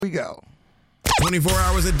We go. 24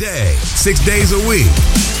 hours a day, 6 days a week.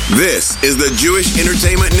 This is the Jewish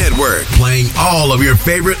Entertainment Network, playing all of your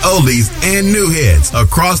favorite oldies and new hits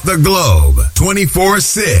across the globe,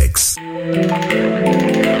 24/6.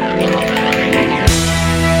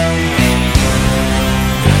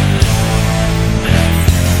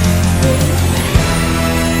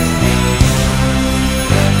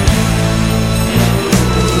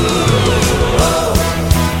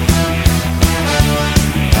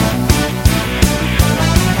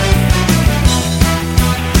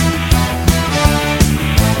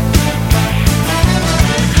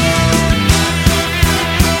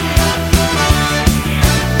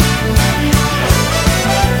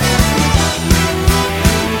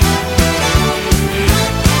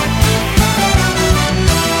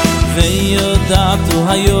 ויודעתו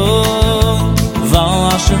היום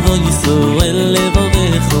ואשבו ישראל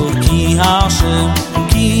לבבךו כי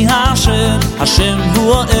השם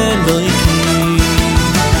הוא אלוהים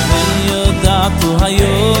ויודעתו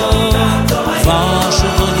היום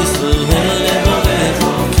ואשבו ישראל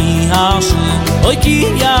לבבךו כי השם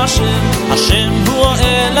הוא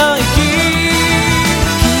אלוהים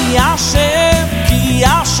כי השם הוא אלוהים כי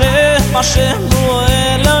השם הוא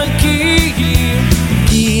אלוהים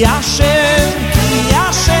כי השם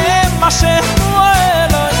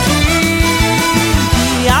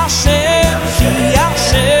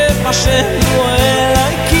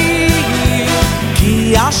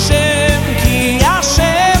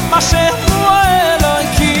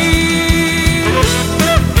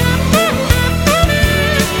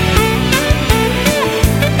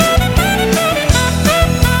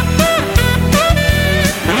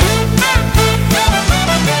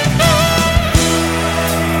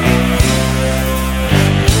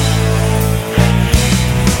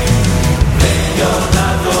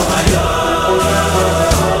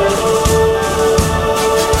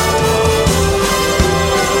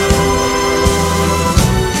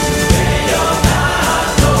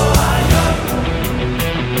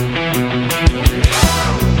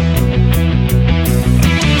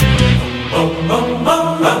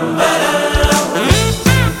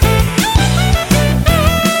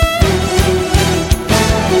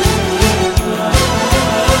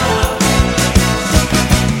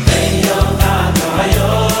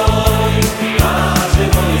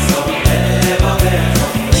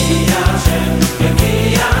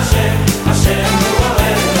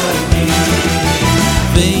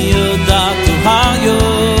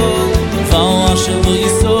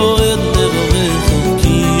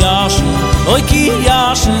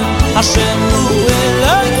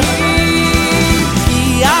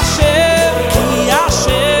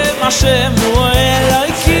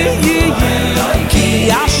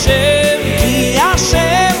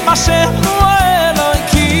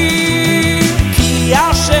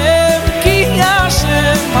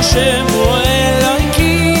הוא אלוהים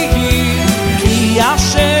כי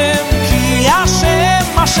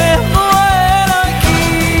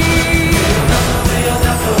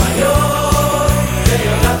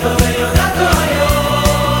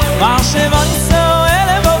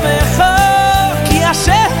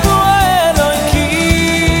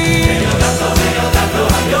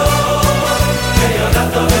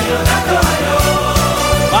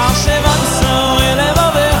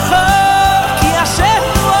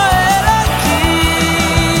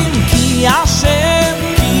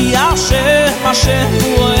השם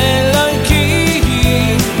הוא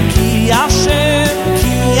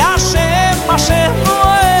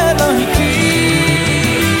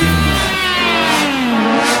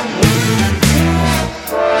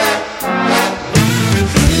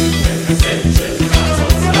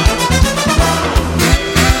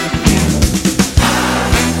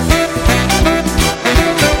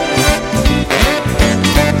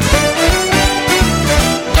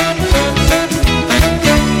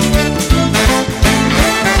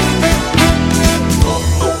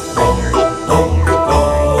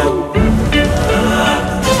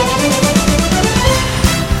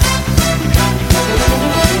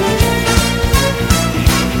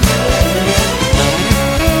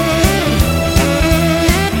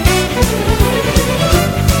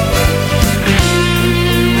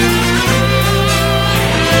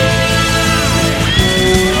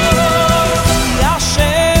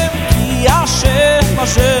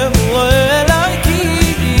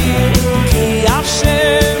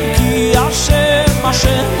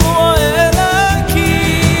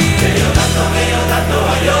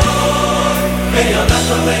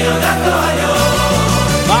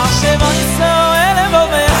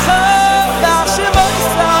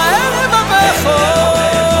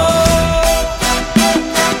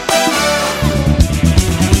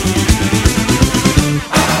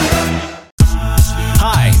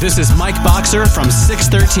This is Mike Boxer from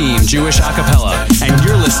 613 Jewish Acapella, and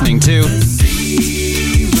you're listening to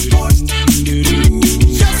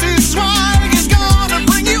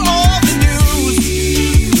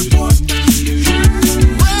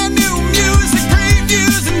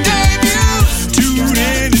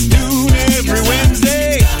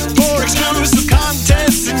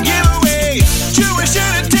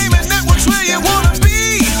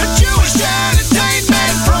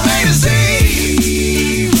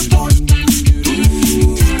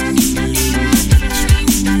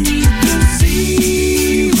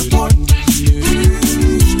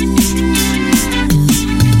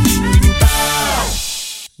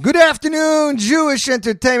Afternoon, Jewish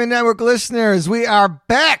Entertainment Network listeners. We are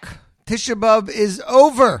back. Tisha B'Av is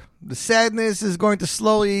over. The sadness is going to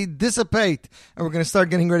slowly dissipate, and we're going to start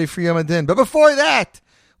getting ready for Yom Adin. But before that,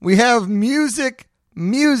 we have music,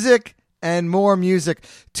 and more music.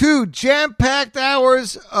 2 jam-packed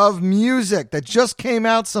hours of music that just came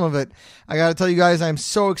out, some of it. I got to tell you guys, I'm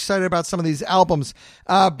so excited about some of these albums.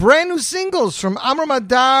 Brand new singles from Amram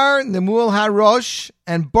Adar, Nemuel Harosh,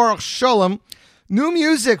 and Baruch Sholem. New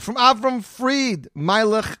music from Avram Fried,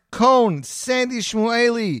 Meilech Cohn, Sandy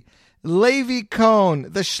Shmueli, Levi Cohn,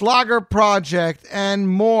 The Schlager Project, and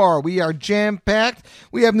more. We are jam-packed.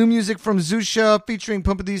 We have new music from Zusha featuring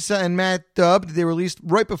Pumpadisa and Matt Dubb. They released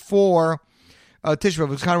right before Tisha B'Av. It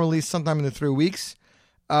was kind of released sometime in the 3 weeks.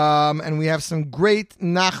 And we have some great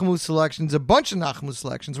Nachmu selections, a bunch of Nachmu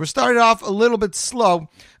selections. We're started off a little bit slow.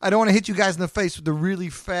 I don't want to hit you guys in the face with the really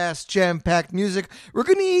fast, jam-packed music. We're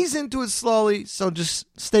going to ease into it slowly, so just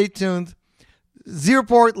stay tuned. Z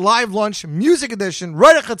Report Live Lunch Music Edition,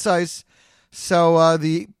 right at Chatzais. So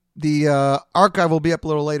the archive will be up a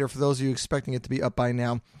little later for those of you expecting it to be up by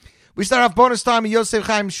now. We start off bonus time with Yosef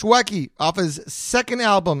Chaim Shweki off his second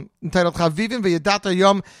album entitled Chavivim V'Yadata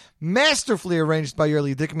Yom, masterfully arranged by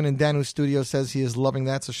Yerli Dickman, and Danu Studios says he is loving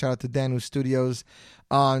that, so shout out to Danu Studios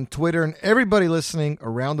on Twitter, and everybody listening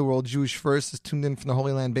around the world. Jewish First is tuned in from the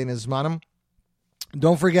Holy Land Bein Zmanim.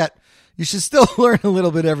 Don't forget, you should still learn a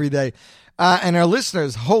little bit every day. And our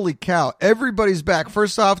listeners, holy cow, everybody's back.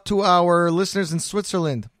 First off, to our listeners in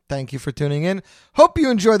Switzerland, thank you for tuning in. Hope you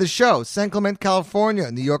enjoy the show. San Clemente,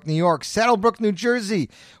 California, New York, New York, Saddlebrook, New Jersey,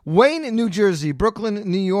 Wayne, New Jersey, Brooklyn,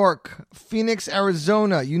 New York, Phoenix,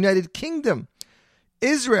 Arizona, United Kingdom,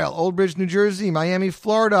 Israel, Old Bridge, New Jersey, Miami,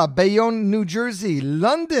 Florida, Bayonne, New Jersey,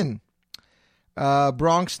 London,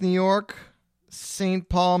 Bronx, New York, St.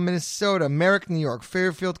 Paul, Minnesota, Merrick, New York,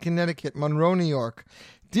 Fairfield, Connecticut, Monroe, New York,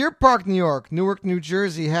 Deer Park, New York, Newark, New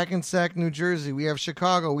Jersey, Hackensack, New Jersey. We have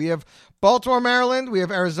Chicago. We have Baltimore, Maryland. We have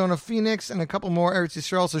Arizona, Phoenix, and a couple more Eretz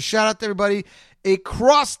Yisrael. So shout out to everybody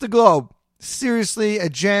across the globe. Seriously, a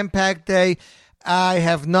jam-packed day. I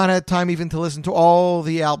have not had time even to listen to all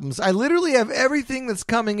the albums. I literally have everything that's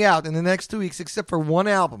coming out in the next 2 weeks except for one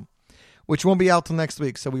album, which won't be out till next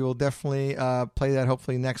week. So we will definitely play that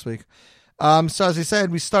hopefully next week. So as I said,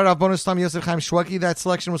 we start off bonus time Yosef Chaim Shweki. That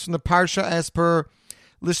selection was from the Parsha as per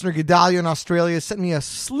listener Gedalia in Australia sent me a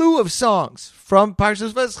slew of songs from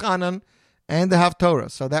Parshas Veschanan and the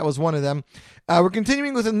Haftorah. So that was one of them. We're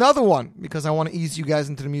continuing with another one because I want to ease you guys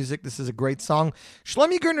into the music. This is a great song.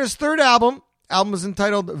 Shlomi Gertner's third album is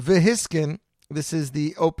entitled Vehiskin. This is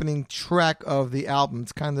the opening track of the album.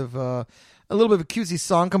 It's kind of a little bit of a cutesy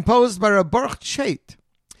song composed by Baruch Chait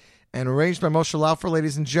and arranged by Moshe Laufer.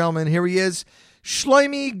 Ladies and gentlemen, here he is.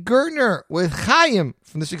 Shlomi Gertner with Chaim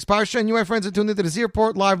from this week's Parsha. And you, my friends, are tuned into the Z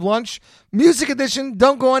Report Live Lunch Music Edition.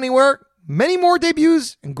 Don't go anywhere. Many more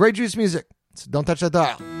debuts and great Jewish music. So don't touch that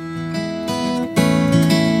dial.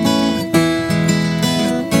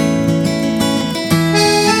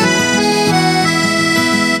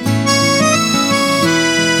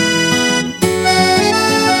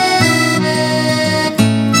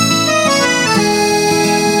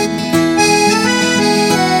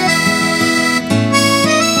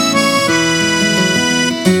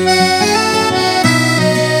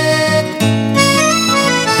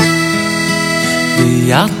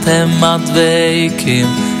 Viatem adveikim,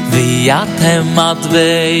 viatem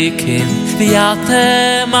adveikim,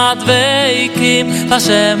 viatem adveikim,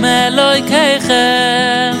 Hashem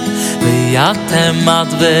Elokeichem. Viatem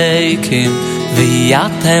adveikim,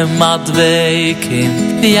 viatem adveikim,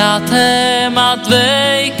 viatem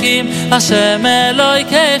adveikim, Hashem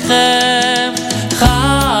Elokeichem.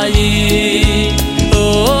 Chayim,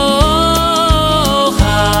 oh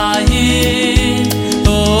Chayim,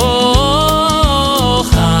 oh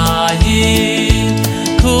Chayim,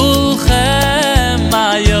 kulchem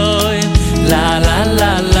ayoim, la la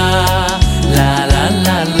la la, la la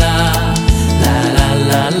la la, la la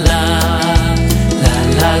la la, la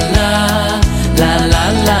la la, la la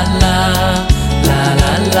la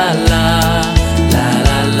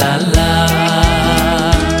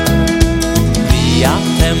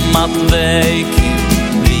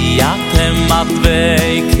ויאתם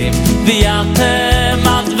הדבקים ויאתם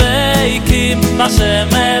הדבקים בשם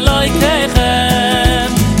אלוהיכם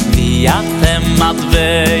ויאתם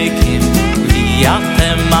הדבקים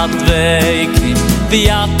ויאתם הדבקים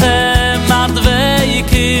ויאתם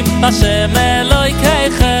הדבקים בשם אלוהיכם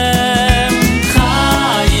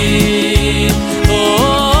חיים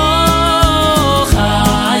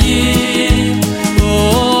חיים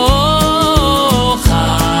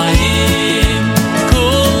חיים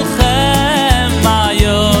כולכם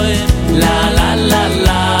היום לה לה לה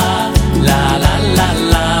לה לה לה לה לה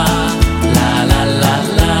לה לה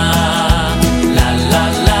לה לה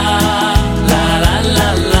לה לה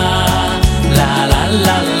לה לה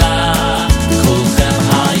לה לה כולכם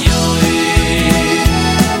היום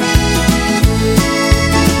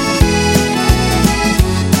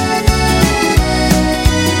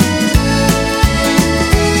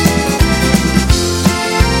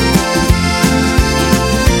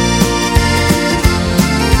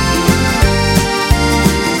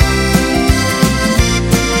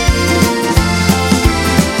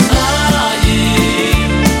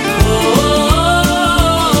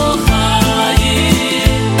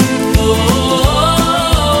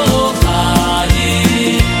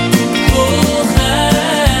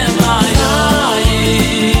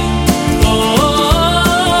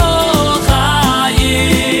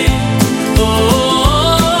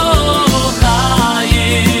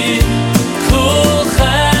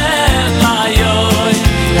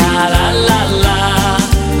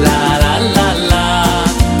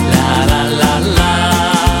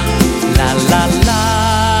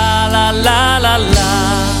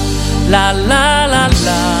la la la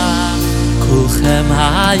la כולכם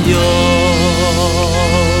היום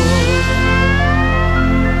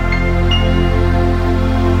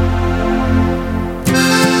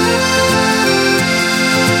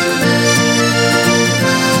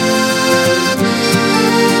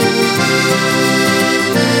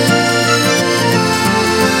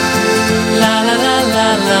la la la la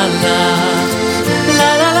la la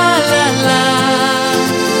la la la la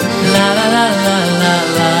la la la la la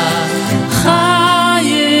la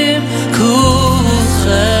חיים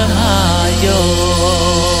כולכם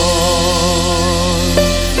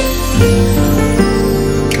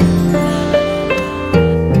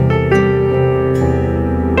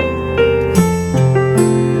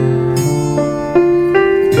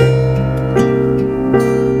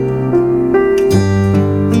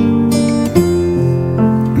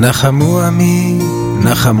נחמו עמי,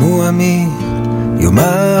 נחמו עמי,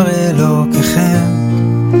 יאמר אלוקיכם.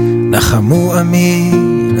 נחמו עמי,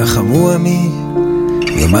 נחמו עמי,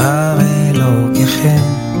 יאמר אלוקיכם.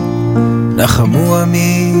 נחמו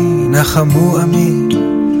עמי, נחמו עמי,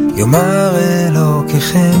 יאמר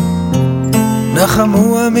אלוקיכם.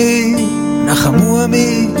 נחמו עמי, נחמו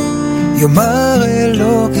עמי, יאמר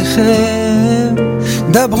אלוקיכם.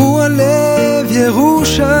 דברו על לב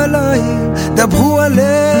ירושלים, דברו על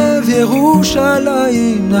לב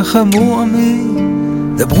ירושלים. נחמו עמי,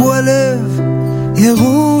 דברו על לב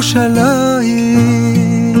ירושלים.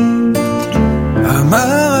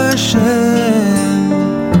 אמר השם,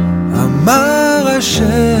 אמר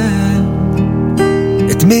השם,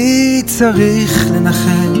 את מי צריך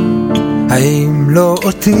לנחם? האם לא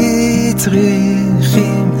אותי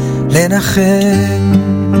צריכים לנחם?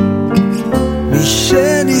 מי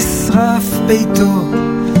שנשרף ביתו,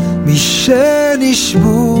 מי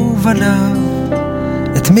שנשבו בניו,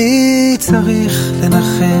 את מי צריך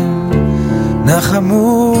לנחם?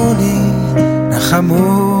 נחמוני,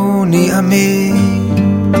 נחמוני עמי.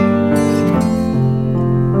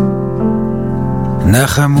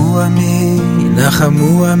 נחמו עמי,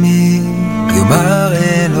 נחמו עמי, יאמר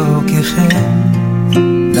אלוקיכם.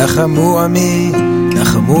 נחמו עמי,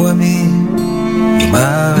 נחמו עמי,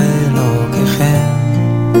 יאמר אלוקיכם.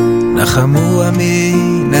 נחמו עמי,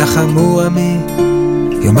 נחמו עמי,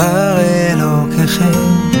 יאמר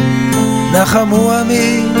אלוקיכם. נחמו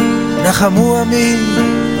עמי, נחמו עמי,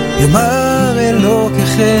 יאמר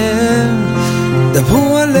אלוקיכם.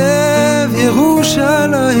 דברו על לב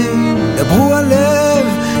ירושלים, דברו על לב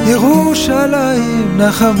ירושלים.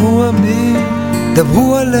 נחמו עמי,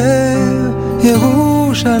 דברו על לב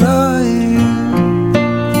ירושלים.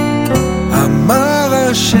 אמר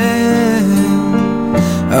השם,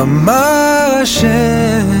 אמר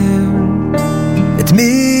השם, את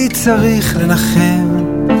מי צריך לנחם?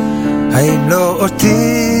 האם לא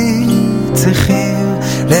אותי צריכים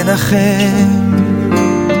לנחם?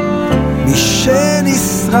 מי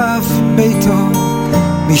שנשרף ביתו,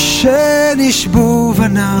 מי שנשבו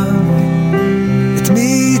בניו, את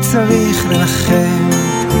מי צריך לנחם?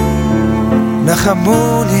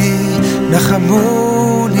 נחמוני,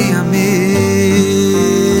 נחמוני עמי.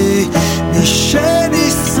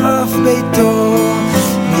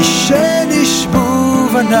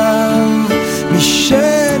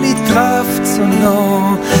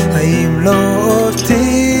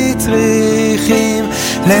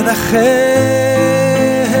 לנחם.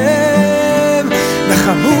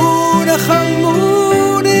 נחמו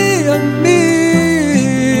נחמוני עמי,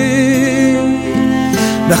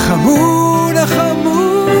 נחמו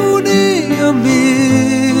נחמוני עמי,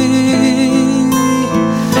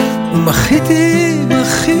 ומחיתי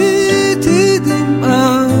מחיתי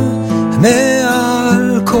דמעה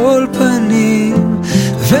מעל כל פנים,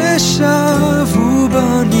 ושבו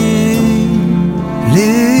בנים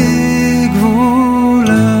לגבולם.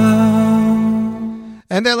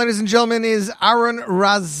 And that, ladies and gentlemen, is Aaron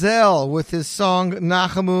Razel with his song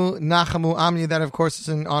Nachamu Nachamu Amni. That, of course, is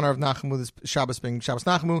in honor of Nachamu, this Shabbos being Shabbos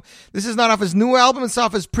Nachamu. This is not off his new album, it's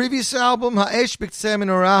off his previous album, Ha'esh B'Ktseh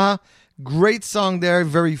Menorah. Great song there,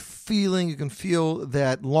 very feeling. You can feel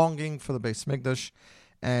that longing for the Beis Mikdash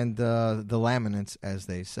and the laminates, as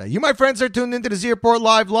they say. You, my friends, are tuned into the Zierport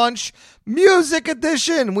Live Lunch Music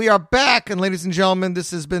Edition. We are back, and ladies and gentlemen,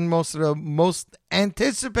 this has been most of the most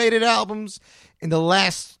anticipated albums in the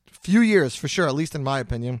last few years, for sure, at least in my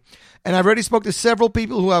opinion. And I've already spoke to several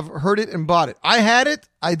people who have heard it and bought it. I had it.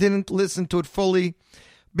 I didn't listen to it fully.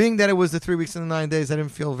 Being that it was the 3 weeks and the 9 days, I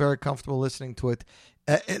didn't feel very comfortable listening to it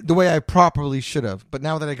the way I properly should have. But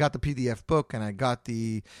now that I got the PDF book and I got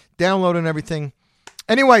the download and everything.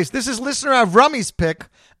 Anyways, this is listener Avrami's pick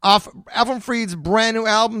off Avram Fried's brand new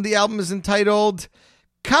album. The album is entitled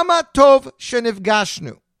Kama Tov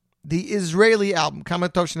Shenifgashnu. The Israeli album, Kama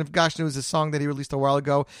Tov Shenifgashnu, is a song that he released a while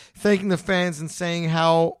ago, thanking the fans and saying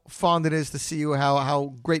how fond it is to see you,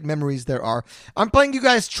 how great memories there are. I'm playing you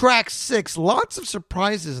guys track 6. Lots of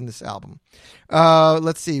surprises in this album.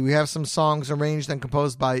 Let's see. We have some songs arranged and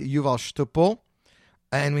composed by Yuval Shtupel,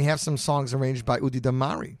 and we have some songs arranged by Udi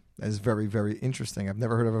Damari. That is very, very interesting. I've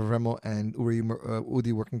never heard of Avremo and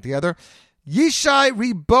Udi working together. Yishai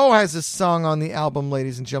Ribo has a song on the album,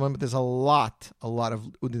 ladies and gentlemen, but there's a lot of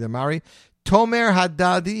Udi Damari. Tomer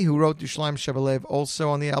Haddadi, who wrote Yerushalayim Shebelev, also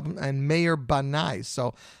on the album, and Meir Banai.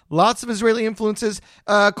 So lots of Israeli influences.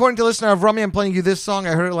 According to listener Avrami, I'm playing you this song.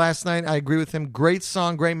 I heard it last night. I agree with him. Great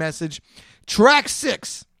song, great message. Track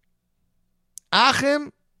 6,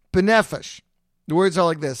 Achim B'Nefesh. The words are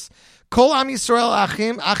like this. Kol Am Yisrael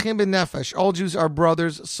Achim, Achim B'Nefesh. All Jews are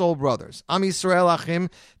brothers, soul brothers. Am Yisrael Achim,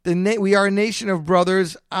 we are a nation of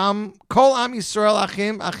brothers. Kol Am Yisrael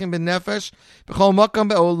Achim, Achim B'Nefesh. B'chol Makam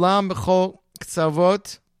Be'olam, B'chol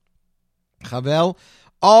Ktsavot, Chavel.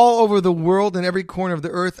 All over the world, in every corner of the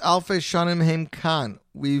earth, Alfei Shanim Heim Kan.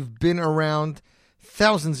 We've been around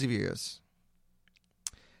thousands of years.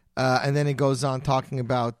 And then it goes on talking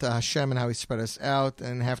about Hashem and how he spread us out,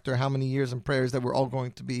 and after how many years and prayers that we're all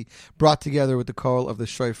going to be brought together with the call of the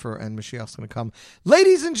shofar, and Mashiach's going to come.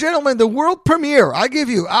 Ladies and gentlemen, the world premiere, I give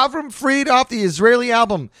you Avram Fried off the Israeli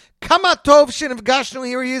album, Kama Tov Shenifgashnu.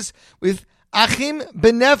 Here he is with Achim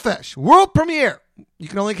B'Nefesh. World premiere. You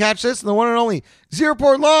can only catch this in the one and only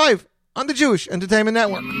Zierport Live on the Jewish Entertainment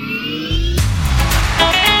Network.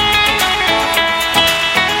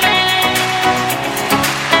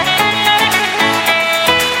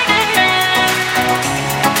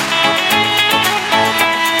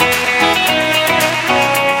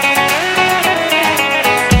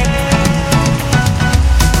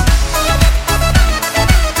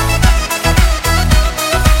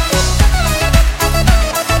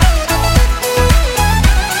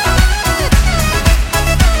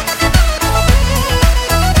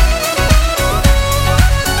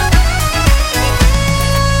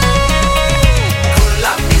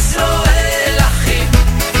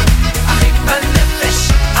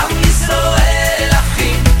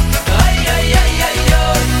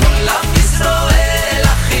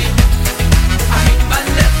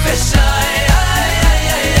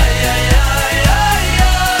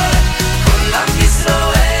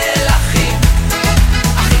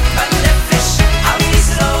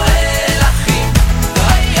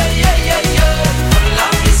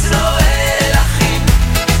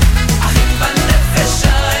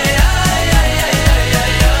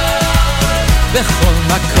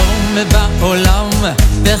 בעולם,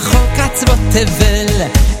 בכל קצוות תבל,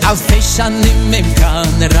 אלפי שנים הם כאן,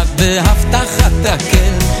 רק בהבטחת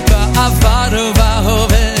הקל, בעבר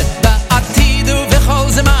ובהווה, בעתיד ובכל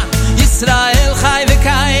זמן, ישראל חי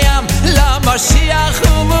וקיים, למשיח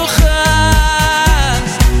הוא מוכן.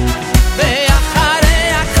 ואחרי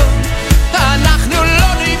הכל, אנחנו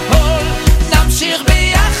לא ניפול, נמשיך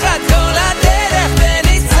ביחד כל הדרך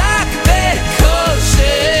ונצעק בכל שם.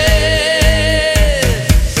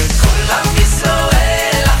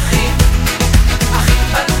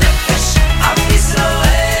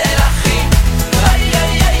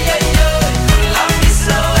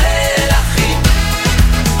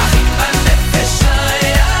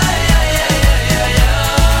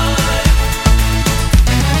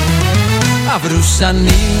 עברו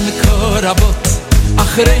שנים כה רבות,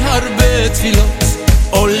 אחרי הרבה תפילות,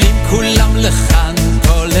 עולים כולם לכאן,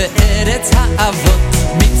 פה לארץ האבות,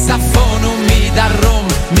 מצפון ומדרום,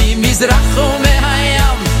 ממזרח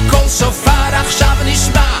ומהים, כל שופר עכשיו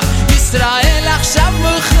נשמע, ישראל עכשיו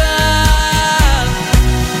מוכן,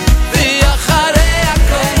 ואחרי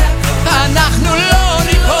הכל, אנחנו לא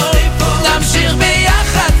ניפול, נמשיך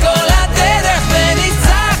ביחד כל הדרך,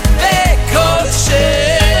 וניצח בכל שם.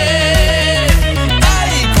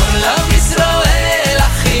 היי, כל עם ישראל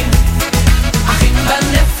אחים, אחים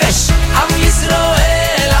בנפש, עם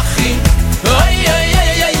ישראל אחים, אוי אוי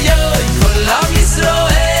אוי אוי אוי, כל עם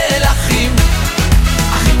ישראל אחים,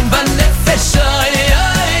 אחים בנפש, אוי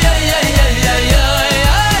אוי אוי אוי אוי אוי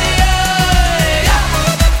אוי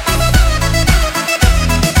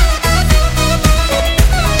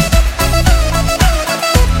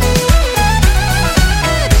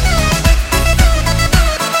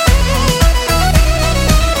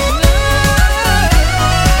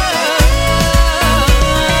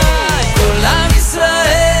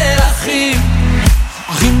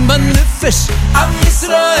בנפש, עם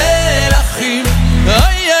ישראל אחים,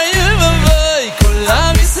 אוי אוי אוי, כל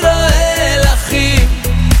עם ישראל אחים,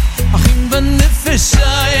 אחים בנפש,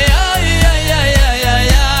 אוי אוי אוי אוי אוי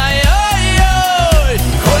אוי אוי,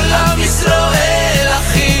 כל עם ישראל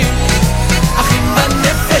אחים, אחים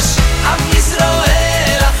בנפש, עם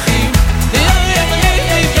ישראל אחים, אוי אוי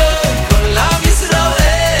אוי אוי, כל עם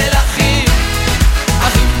ישראל אחים,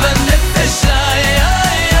 אחים בנפש, אוי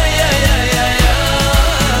אוי אוי אוי אוי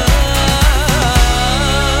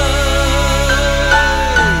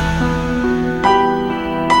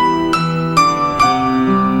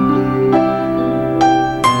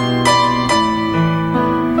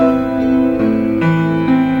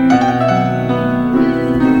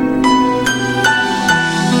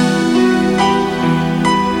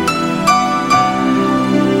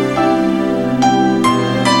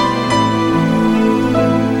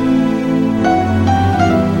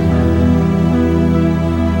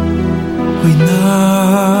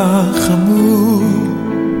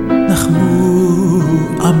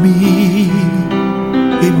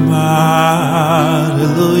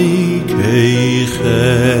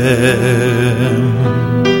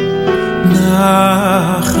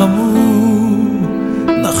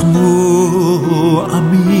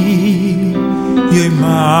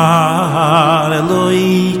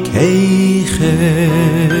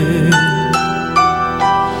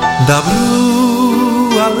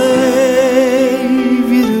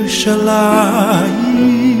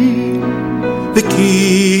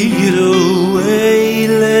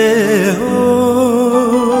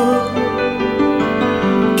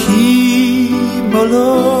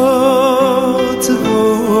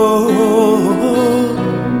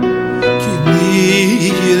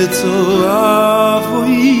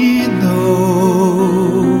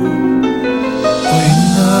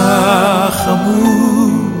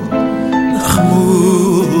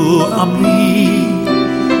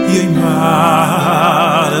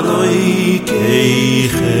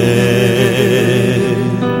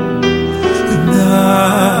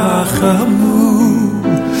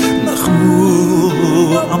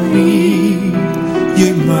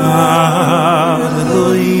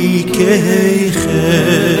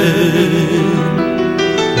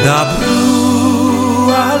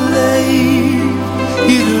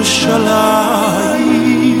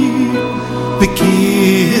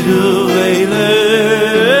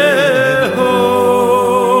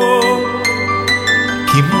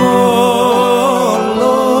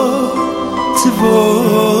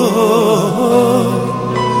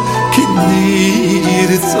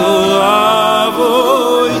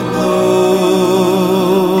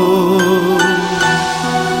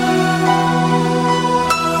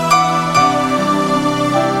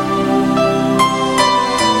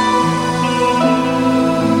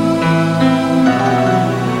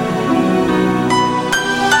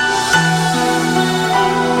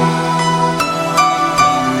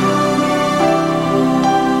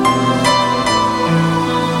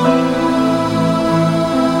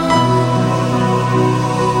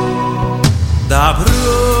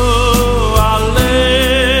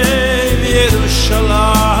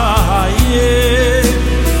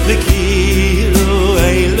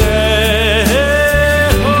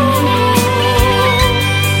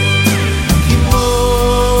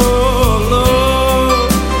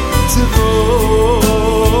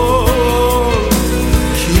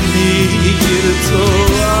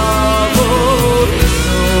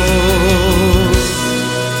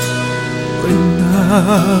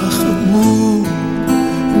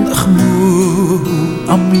נחמו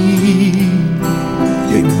עמי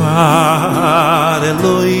ימר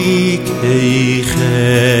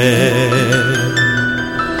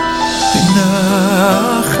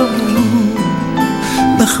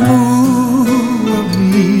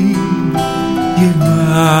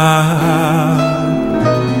And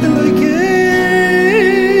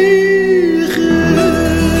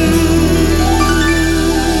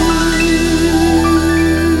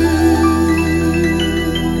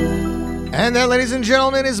that, ladies and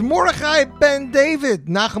gentlemen, is Mordechai Ben David,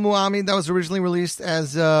 Nachamu Ami. That was originally released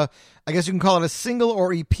as, I guess you can call it a single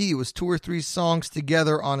or EP. It was 2 or 3 songs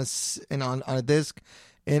together on a disc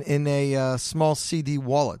in a small CD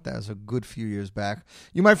wallet. That was a good few years back.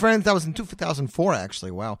 You, my friends, that was in 2004,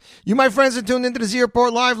 actually. Wow. You, my friends, are tuned into the Z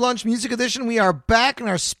Report Live Lunch Music Edition. We are back in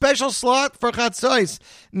our special slot for Chatzos.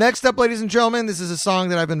 Next up, ladies and gentlemen, this is a song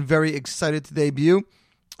that I've been very excited to debut.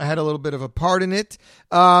 I had a little bit of a part in it.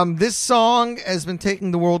 This song has been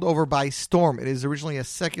taking the world over by storm. It is originally a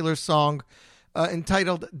secular song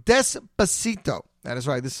entitled Despacito. That is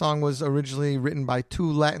right. This song was originally written by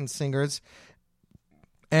 2 Latin singers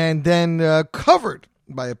and then covered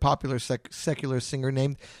by a popular secular singer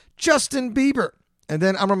named Justin Bieber. And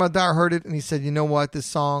then Amr Madar heard it and he said, you know what? This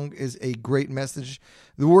song is a great message.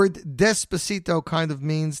 The word Despacito kind of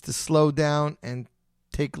means to slow down and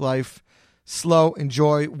take life slow,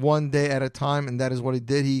 enjoy one day at a time, and that is what he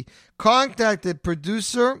did. He contacted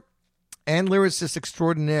producer and lyricist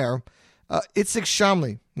extraordinaire Itzik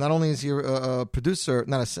Shamli. Not only is he a producer,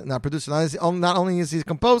 not only is he a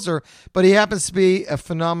composer, but he happens to be a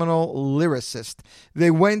phenomenal lyricist.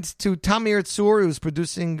 They went to Tamir Tzur, who's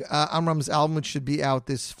producing Amram's album, which should be out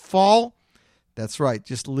this fall. That's right,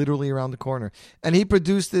 just literally around the corner. And he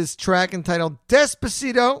produced this track entitled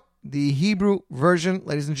Despacito, the Hebrew version,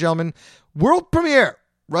 ladies and gentlemen. World premiere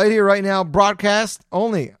right here, right now, broadcast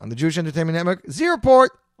only on the Jewish Entertainment Network. Z Report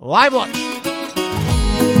Live Lunch.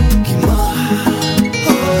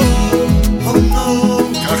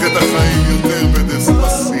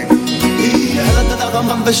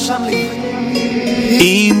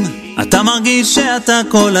 אם אתה מרגיש שאתה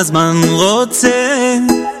כל הזמן רוצה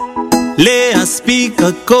להספיק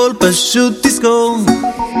הכל, פשוט תזכור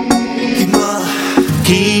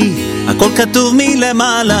כי הכל כתוב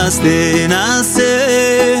מלמעלה, אז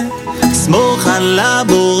תנסה סמוך על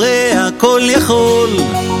הבורא, הכל יכול.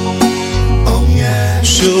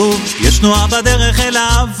 שוב, יש תנועה בדרך אל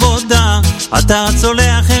העבודה, אתה רץ או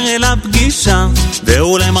לאחר אל הפגישה,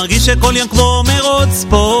 ואולי מרגיש שכל יום כמו מרוץ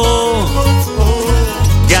פה.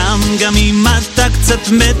 גם אם אתה קצת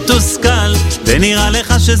מתוסכל ונראה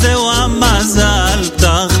לך שזהו המזל,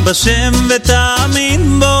 פתח בשם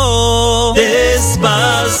ותאמין בו.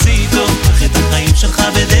 דספסיטו, קח את החיים שלך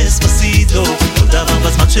בדספסיטו, כל דבר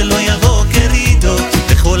בזמן שלא יבוא קרידו,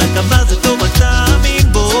 בכל הקווה זה טוב, רק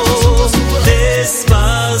תאמין בו.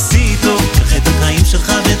 דספסיטו, קח את החיים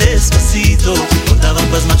שלך בדספסיטו, כל דבר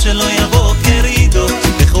בזמן שלא יבוא קרידו,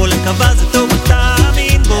 בכל הקווה זה טוב, רק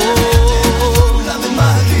תאמין בו.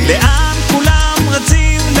 לאן כולם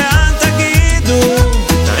רצים, לאן תגידו,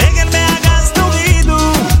 את הרגל מהגז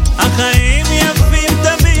תורידו, החיים יפים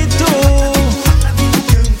תביטו.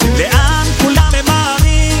 לאן כולם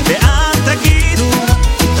ממהרים, לאן תגידו,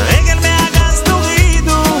 את הרגל מהגז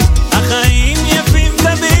תורידו, החיים יפים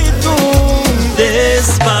תביטו.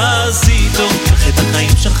 דספסיטו, קח את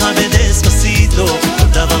החיים שלך בדספסיטו, כל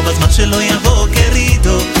דבר בזמן שלא יבוא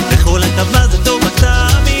קרידו, בכל הקווה זה טוב, רק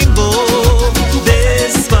תאמין בו.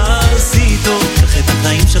 דספסיטו, קח את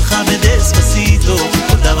החיים שלך בדספסיטו,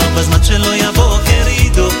 כל דבר בזמן שלא יבוא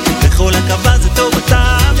קרידו, בכל הקווה זה טוב, רק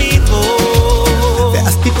תאמין בו.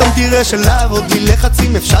 ואז פתאום תראה שלעבוד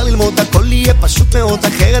מלחצים אפשר ללמוד, הכל יהיה פשוט מאוד,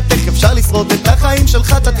 אחרת איך אפשר לשרוד את החיים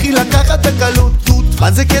שלך, תתחיל לקחת הקלות.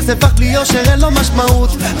 מה זה כסף אך בלי יושר אין לו משמעות,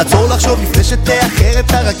 עצור לחשוב לפני שתאחר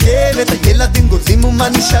את הרכבת, הילדים גוזים ומה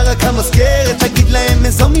נשאר רק המזכרת, תגיד להם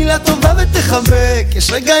איזו מילה טובה ותחבק,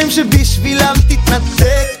 יש רגעים שבשבילם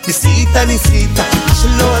תתנתק. ניסית, מה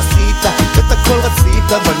שלא עשית, את הכל רצית,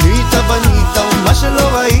 בנית, ומה שלא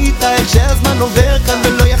ראית, איך שהזמן עובר כאן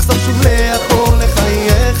ולא יחזור שוב לאחור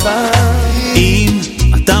לחייך. אם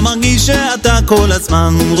אתה מרגיש שאתה כל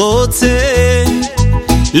הזמן רוצה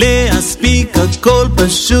להספיק הכל,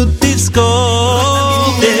 פשוט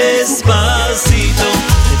תזכור. דספסיטו,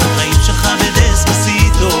 את החיים שלך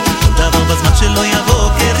בדספסיטו, כל דבר בזמן שלא יבוא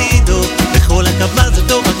קרידו, בכל הקווה זה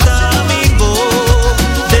טוב, רק תאמין בו.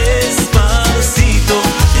 דספסיטו,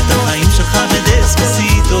 את החיים שלך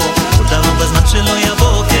בדספסיטו, כל דבר בזמן שלא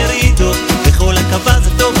יבוא קרידו, בכל הקווה זה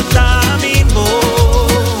טוב, רק תאמין בו.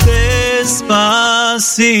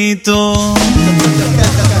 דספסיטו.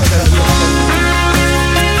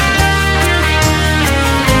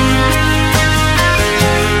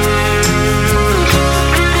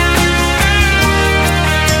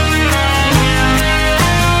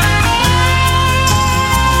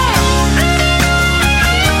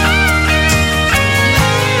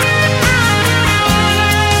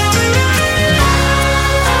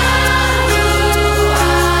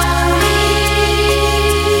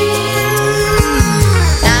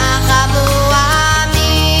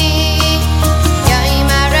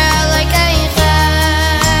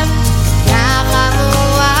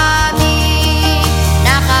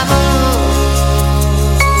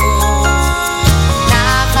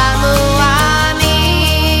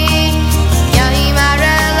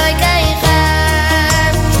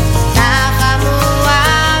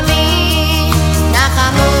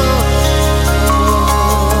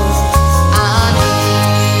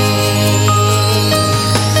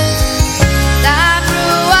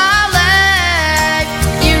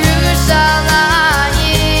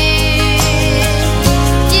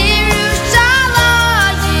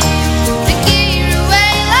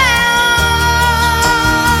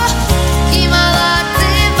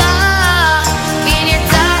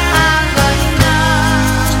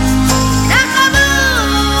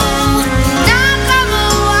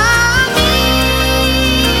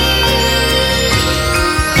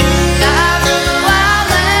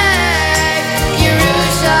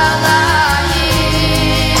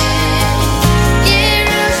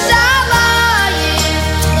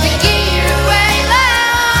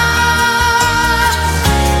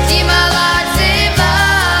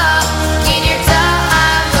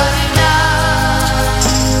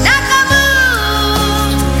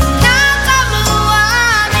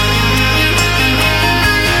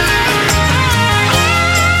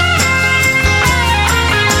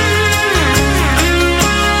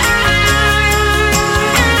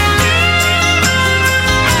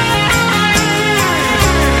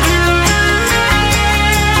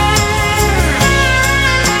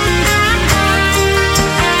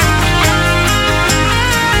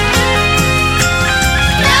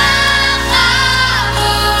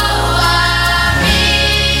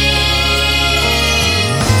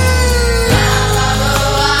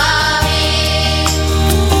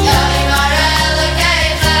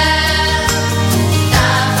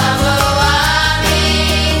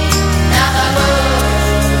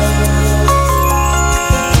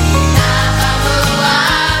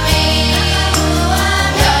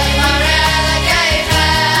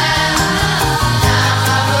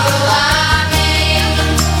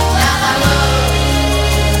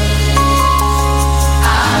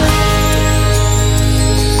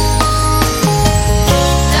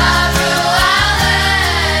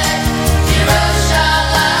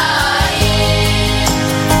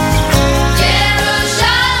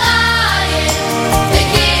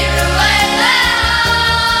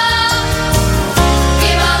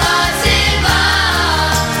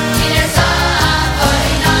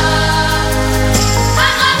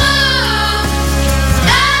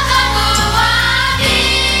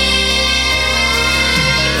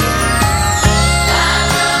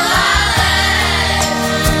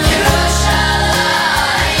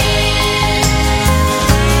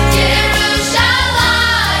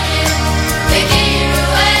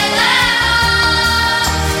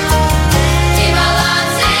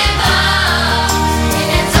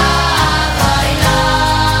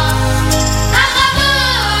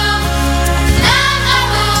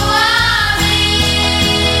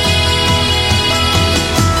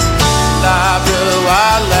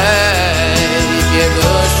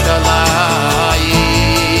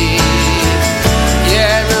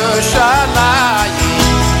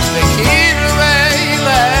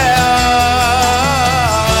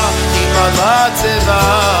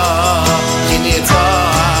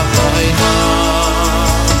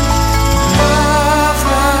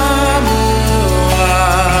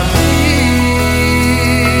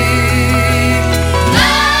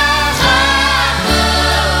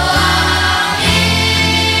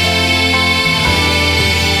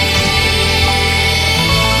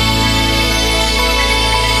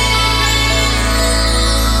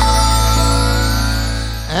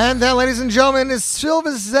 And that, ladies and gentlemen, is Silva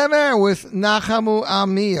Zemer with Nachamu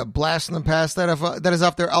Ami, a blast in the past. That is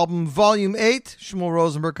off their album Volume 8. Shmuel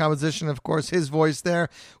Rosenberg composition, of course, his voice there.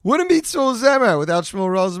 Wouldn't be Silva Zemer without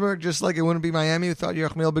Shmuel Rosenberg, just like it wouldn't be Miami without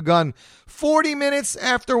Yerachmiel Begun. 40 minutes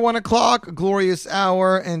after 1 o'clock, a glorious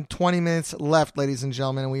hour, and 20 minutes left, ladies and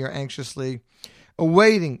gentlemen, and we are anxiously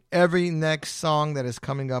awaiting every next song that is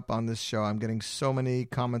coming up on this show. I'm getting so many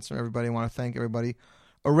comments from everybody. I want to thank everybody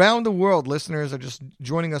around the world. Listeners are just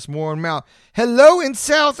joining us more and more. Hello in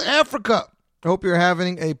South Africa. I hope you're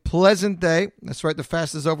having a pleasant day. That's right, the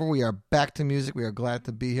fast is over. We are back to music. We are glad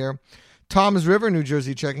to be here. Toms River, New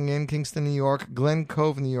Jersey, checking in. Kingston, New York. Glen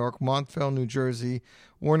Cove, New York. Montville, New Jersey.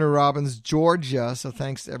 Warner Robins, Georgia. So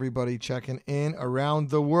thanks to everybody checking in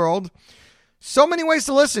around the world. So many ways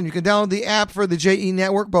to listen. You can download the app for the JE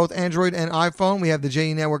Network, both Android and iPhone. We have the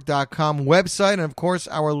JENetwork.com website, and of course,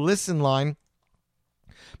 our listen line.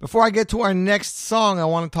 Before I get to our next song, I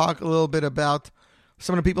want to talk a little bit about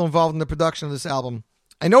some of the people involved in the production of this album.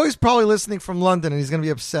 I know he's probably listening from London and he's going to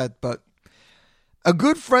be upset, but a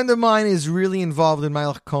good friend of mine is really involved in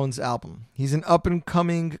Meilach Cohen's album. He's an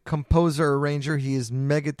up-and-coming composer-arranger. He is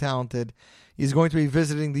mega talented. He's going to be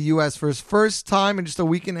visiting the U.S. for his first time in just a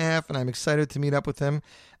week and a half, and I'm excited to meet up with him.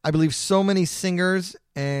 I believe so many singers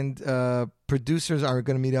and producers are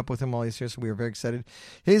going to meet up with him while he's here, so we are very excited.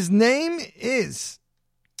 His name is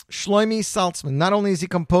Shlomi Saltzman. Not only is he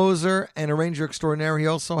composer and arranger extraordinaire, he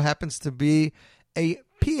also happens to be a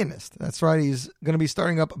pianist. That's right. He's going to be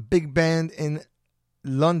starting up a big band in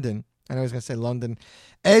London. I know I was going to say London.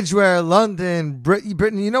 Edgware, London,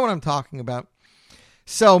 Britain. You know what I'm talking about.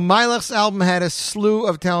 So Meilach's album had a slew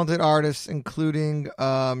of talented artists, including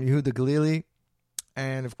Yehuda Galili.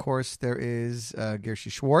 And, of course, there is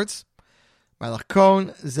Gershi Schwartz, Meilach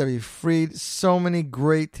Cohen, Zevi Fried. So many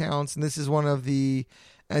great talents. And this is one of the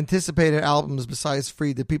anticipated albums besides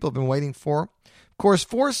Fried that people have been waiting for. Of course,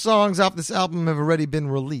 4 songs off this album have already been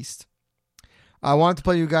released. I wanted to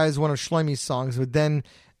play you guys one of Shlomi's songs, but then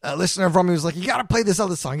a listener from me was like, you got to play this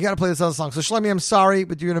other song. You got to play this other song. So Shlomi, I'm sorry,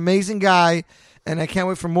 but you're an amazing guy, and I can't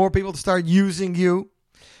wait for more people to start using you.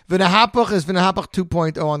 V'nahapach is V'nahapach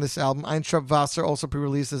 2.0 on this album. Eintracht Wasser also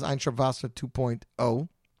pre-released as Eintracht Wasser 2.0.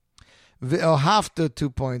 V'Ohavta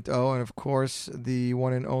 2.0, and of course, the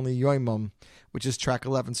one and only Yoimam, which is track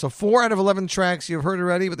 11. So 4 out of 11 tracks you've heard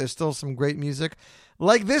already, but there's still some great music.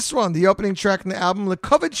 Like this one, the opening track in the album,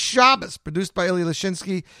 Lekoved Shabbos, produced by Eli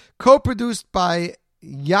Lashinsky, co-produced by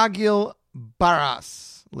Yagil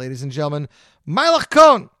Baras. Ladies and gentlemen, Meilach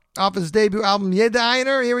Cohen, off his debut album, Yeda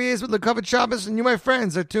Einer. Here he is with Lekoved Shabbos, and you, my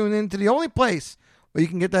friends, are tuned in to the only place where you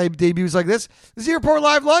can get debuts like this. This is your Report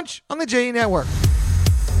Live Lunch on the JE Network.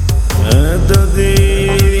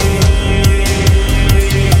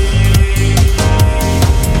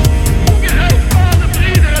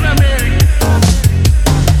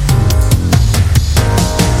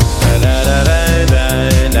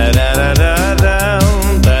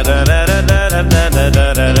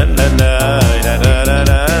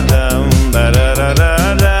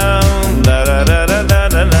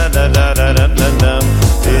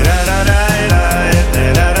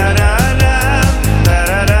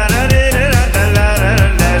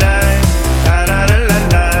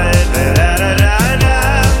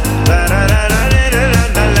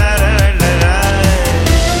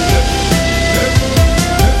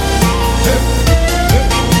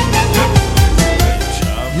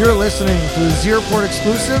 You're listening to the Z-Report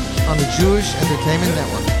exclusive on the Jewish Entertainment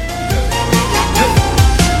Network.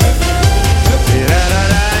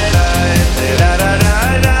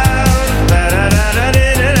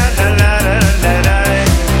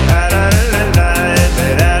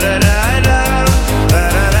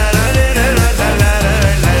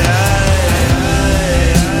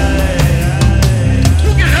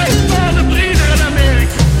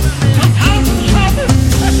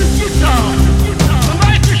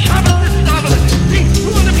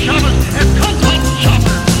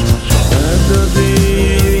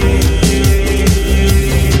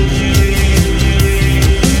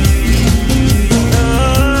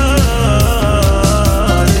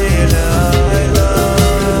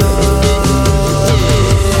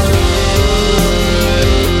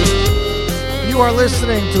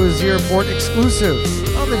 Listening to a Z-Report exclusive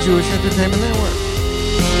on the Jewish Entertainment Network.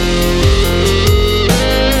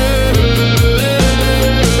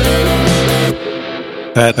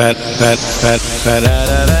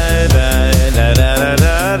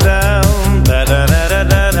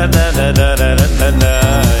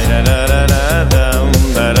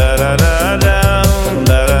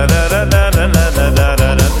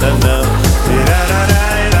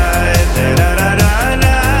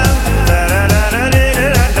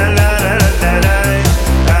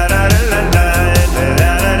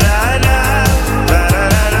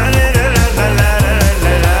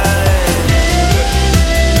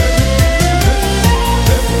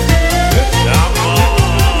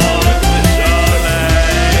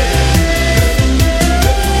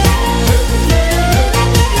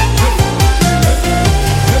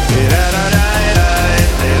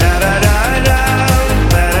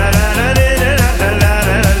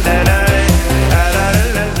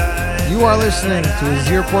 listening to a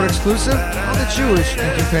Z Report exclusive on the Jewish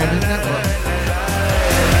Entertainment Network.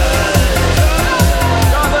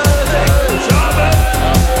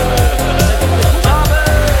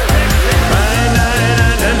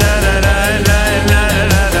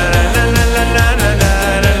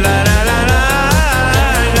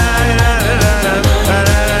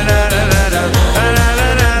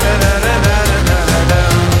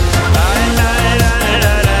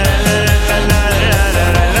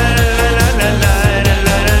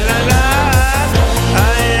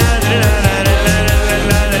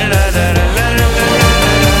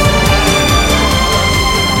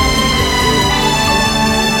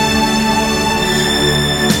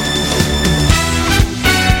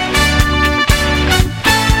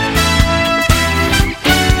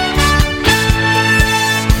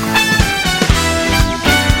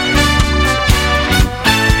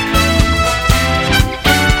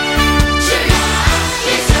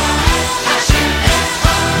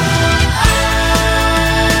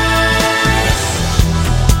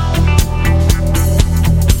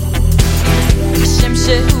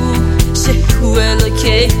 Israel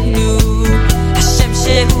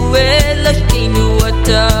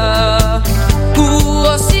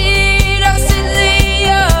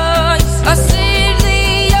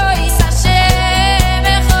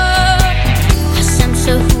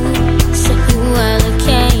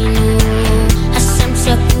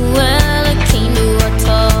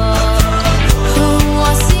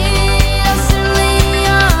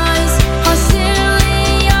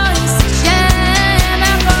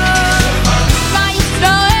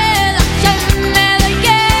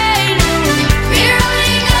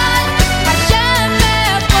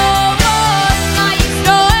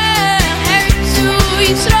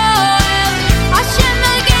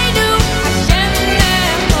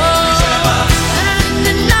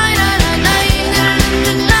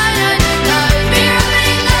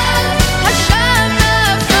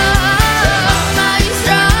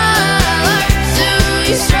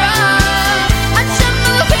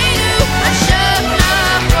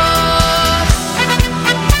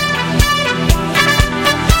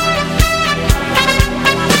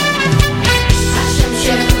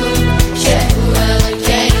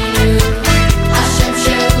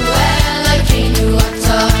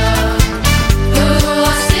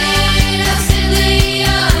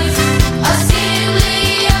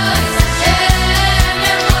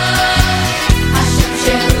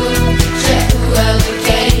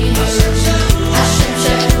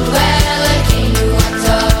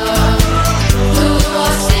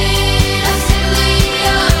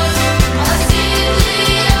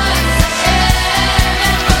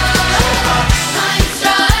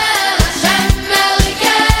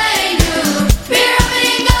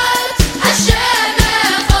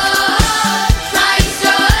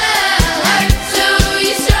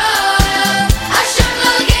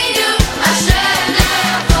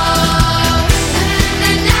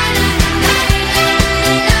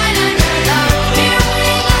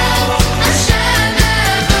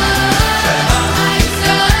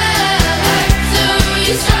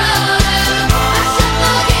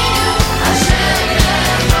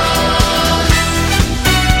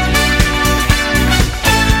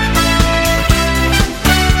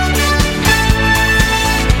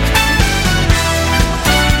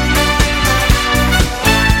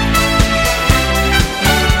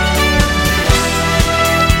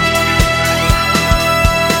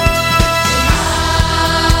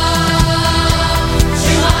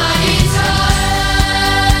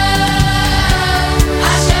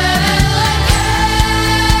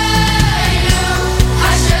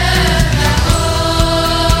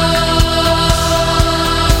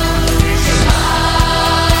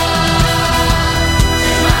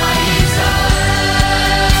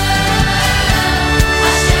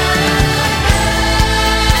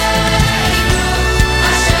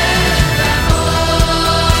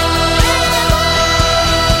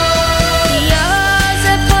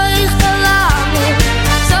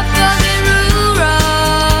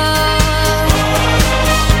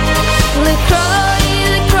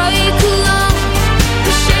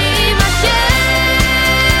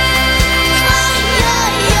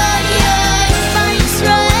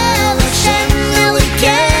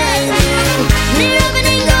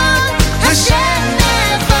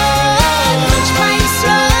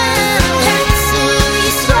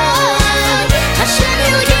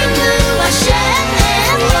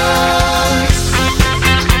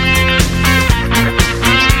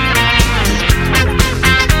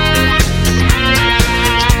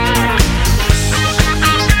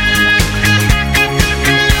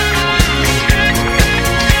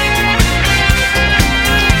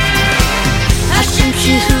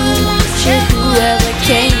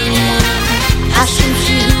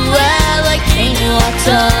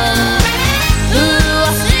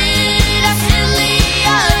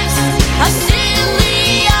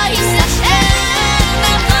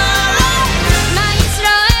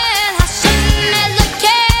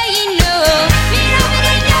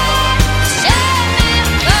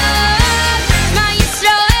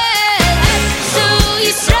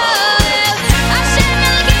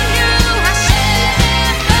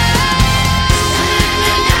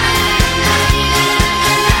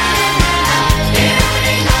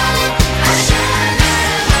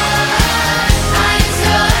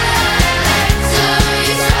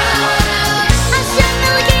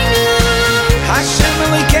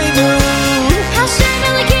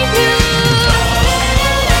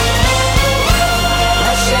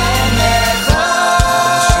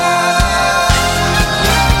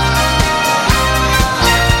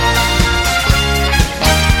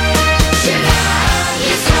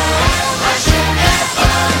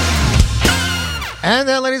And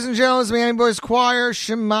that, ladies and gentlemen, is Miami Boys Choir,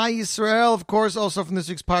 Shema Yisrael. Of course, also from this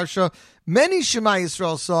week's Parsha, many Shema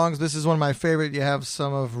Yisrael songs. This is one of my favorite. You have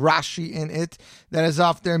some of Rashi in it. That is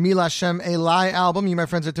off their Mila Shem Elai album. You, my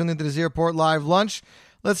friends, are tuned into the Zierport Live Lunch.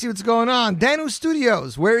 Let's see what's going on. Danu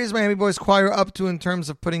Studios. Where is Miami Boys Choir up to in terms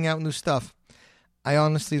of putting out new stuff? I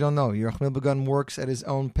honestly don't know. Yerachmiel Begun works at his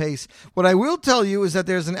own pace. What I will tell you is that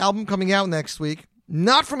there's an album coming out next week,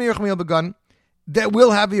 not from Yerachmiel Begun, that will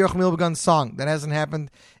have a Yerachmiel Begun song. That hasn't happened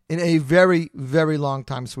in a very, very long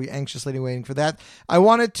time, so we're anxiously waiting for that. I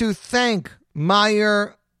wanted to thank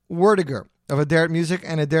Meyer Werdiger of Aderet Music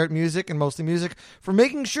and Aderet Music and Mostly Music for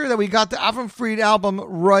making sure that we got the Avram Fried album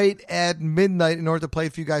right at midnight in order to play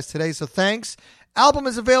for you guys today. So thanks. Album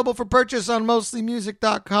is available for purchase on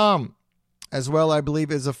mostlymusic.com. As well, I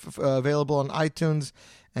believe, is available on iTunes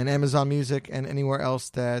and Amazon Music and anywhere else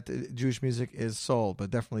that Jewish music is sold.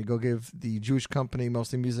 But definitely go give the Jewish company,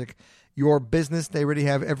 Mostly Music, your business. They already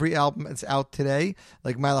have every album that's out today,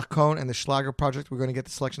 like Malach Cohn and the Schlager Project. We're going to get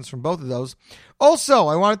the selections from both of those. Also,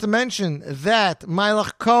 I wanted to mention that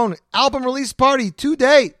Malach Cohn album release party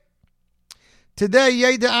today. Today,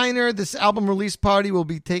 Yeda Einer, this album release party will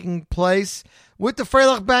be taking place with the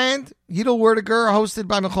Freilach Band, Yidel Werdiger, hosted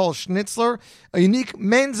by Michal Schnitzler. A unique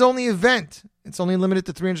men's-only event. It's only limited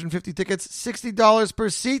to 350 tickets, $60 per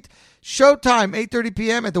seat. Showtime, 8:30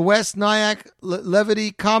 p.m. at the West Nyack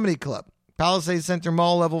Levity Comedy Club. Palisade Center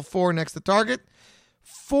Mall, level 4, next to Target.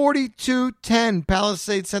 4210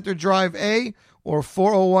 Palisade Center Drive A or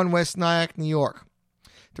 401 West Nyack, New York.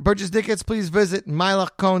 To purchase tickets, please visit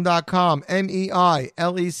meilachcohn.com,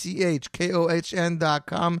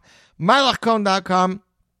 MEILECHKOHN.com, meilachcohn.com.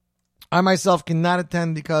 I myself cannot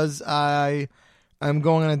attend because I'm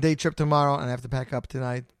going on a day trip tomorrow and I have to pack up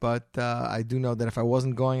tonight. But I do know that if I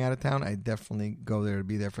wasn't going out of town, I'd definitely go there to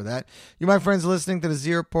be there for that. You, my friends, listening to the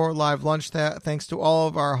Zierport Live Lunch. Thanks to all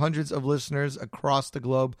of our hundreds of listeners across the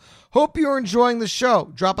globe. Hope you're enjoying the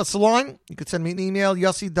show. Drop us a line. You can send me an email,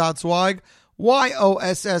 yossi.zweig,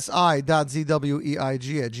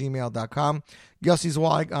 YOSSI.ZWEIG@gmail.com. Yossi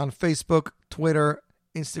Zweig on Facebook, Twitter,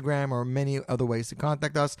 Instagram, or many other ways to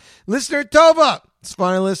contact us. Listener Tova, it's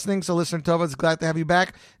fun listening, so Listener Tova is glad to have you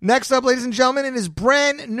back. Next up, ladies and gentlemen, in his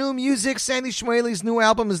brand new music, Sandy Shmueli's new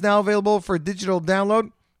album is now available for digital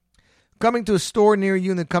download. Coming to a store near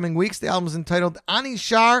you in the coming weeks. The album is entitled Ani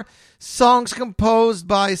Shar, songs composed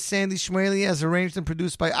by Sandy Shmueli, as arranged and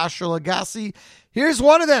produced by Asher Lagasse. Here's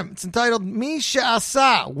one of them. It's entitled Mi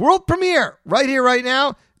She'asa, world premiere, right here, right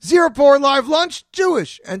now. Zierport Live Lunch,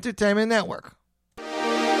 Jewish Entertainment Network.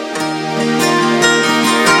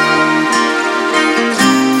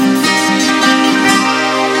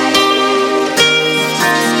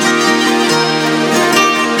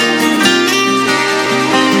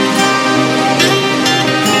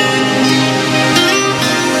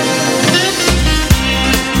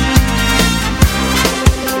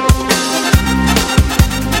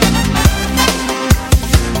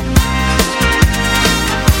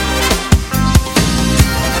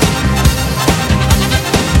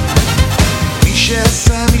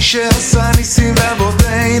 שעשה ניסים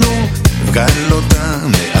לאבותינו, גאל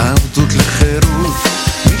אותם מעבדות לחירות.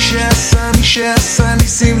 מי שעשה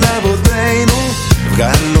ניסים לאבותינו,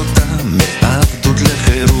 גאל אותם מעבדות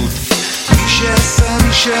לחירות. מי שעשה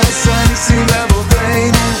ניסים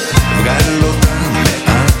לאבותינו, גאל אותם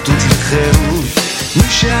מעבדות לחירות. מי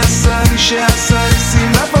שעשה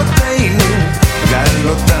ניסים לאבותינו, גאל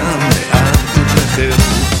אותם מעבדות לחירות.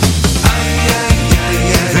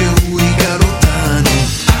 והוא יגאל אותנו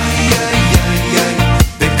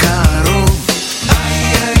בקרוב,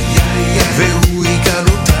 והוא יגאל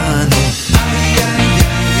אותנו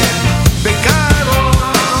בקרוב,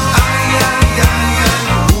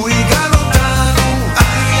 הוא יגאל אותנו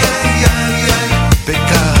בקרוב, הוא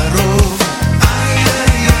יגאל אותנו בקרוב.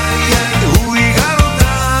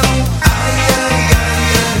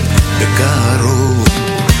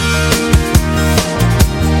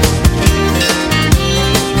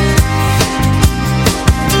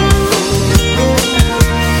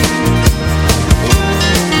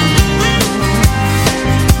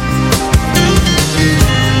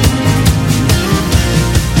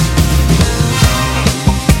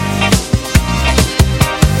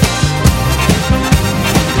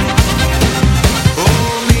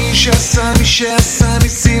 מי שעשה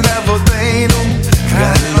ניסים לאבותינו,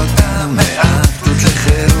 גאל אותם מעבדות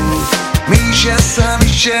לחירות. מי שעשה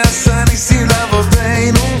ניסים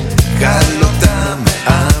לאבותינו, גאל אותם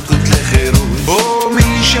מעבדות לחירות.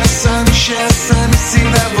 מי שעשה ניסים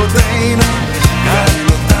לאבותינו, גאל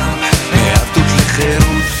אותם מעבדות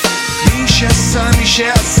לחירות. מי שעשה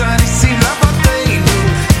ניסים לאבותינו,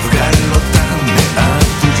 גאל אותם מעבדות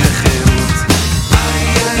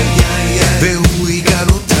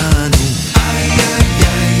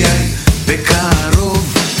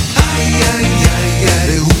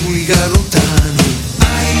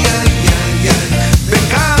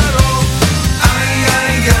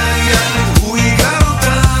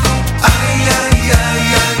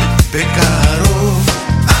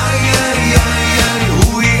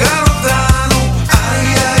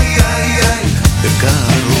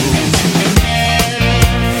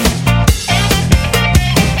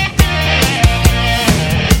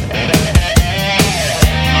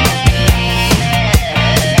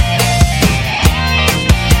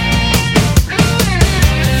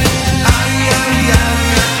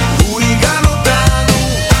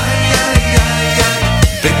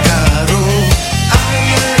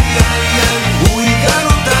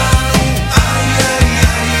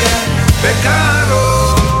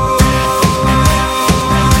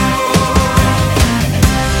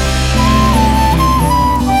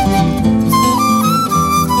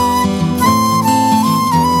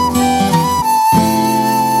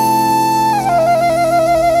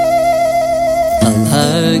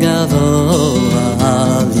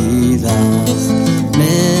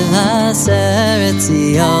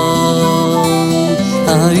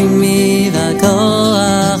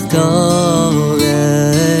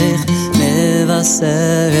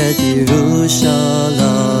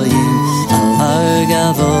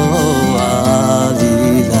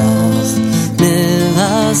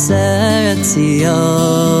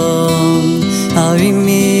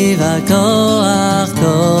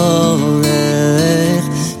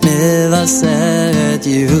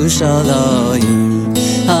Yirushalayim,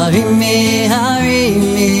 al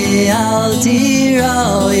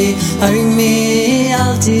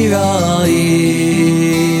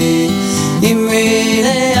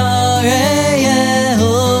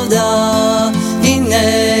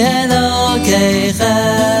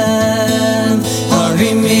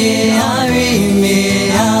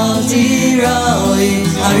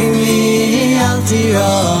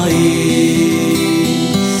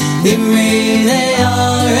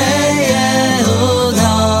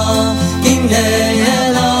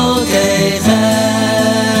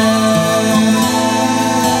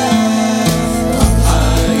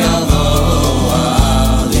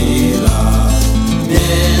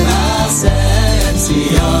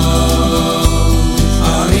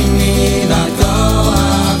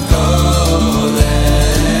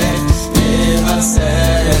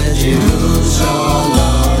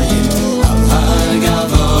har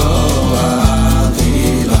gavoa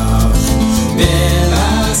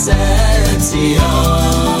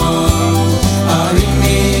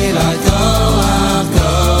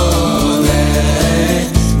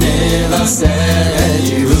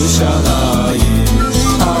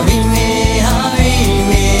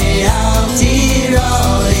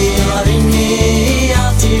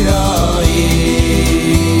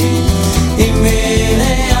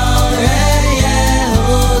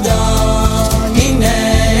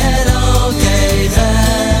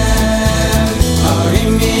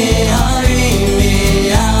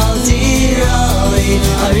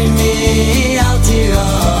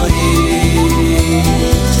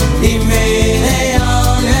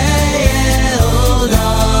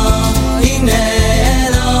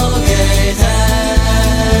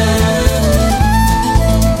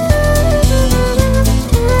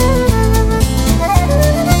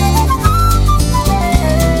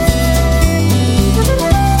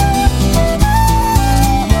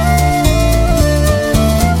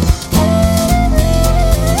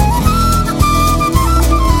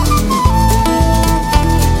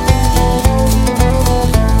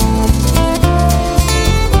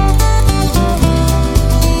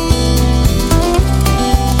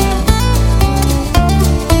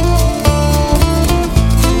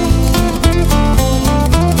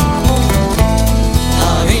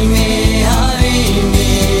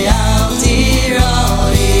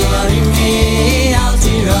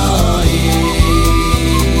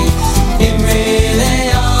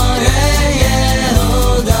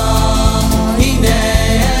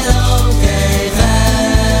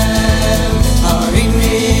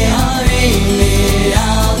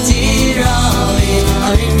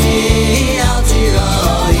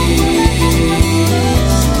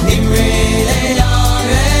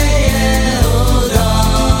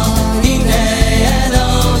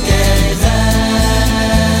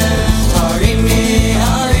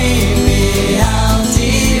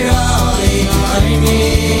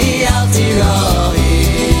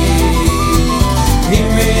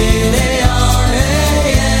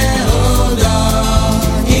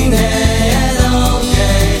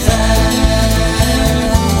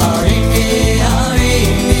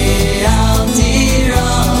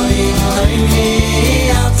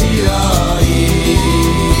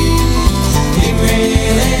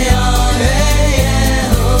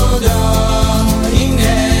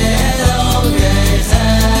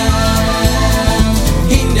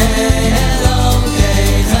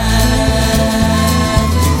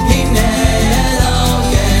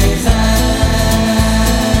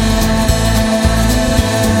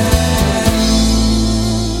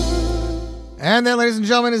And that, ladies and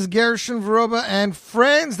gentlemen, is Gershon Veroba and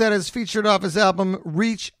Friends. That is featured off his album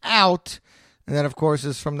Reach Out. And that, of course,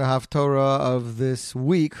 is from the Haftorah of this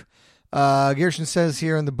week. Gershon says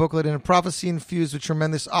here in the booklet, in a prophecy infused with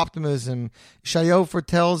tremendous optimism, Yeshayahu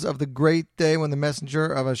foretells of the great day when the messenger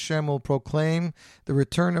of Hashem will proclaim the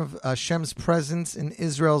return of Hashem's presence in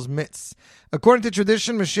Israel's midst. According to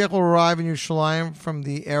tradition, Mashiach will arrive in Yerushalayim from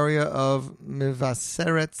the area of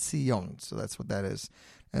Mevaseret Zion. So that's what that is.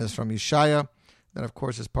 That is from Yeshaya. That, of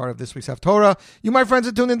course, is part of this week's Haftorah. You, my friends,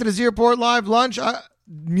 are tuned into the Z Report Live Lunch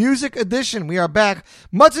Music Edition. We are back.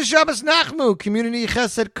 Matzah Shabbos Nachmu Community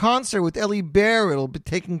Chesed Concert with Eli Bear. It'll be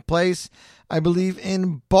taking place, I believe,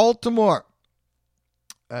 in Baltimore.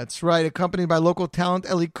 That's right. Accompanied by local talent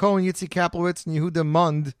Eli Cohen, Yitzi Kaplowitz, and Yehuda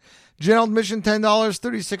Mund. General admission $10,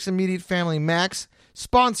 36 immediate family max.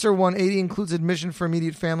 Sponsor $180 includes admission for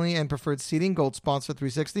immediate family and preferred seating. Gold sponsor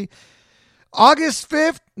 $360. August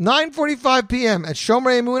 5th, 9:45 p.m. at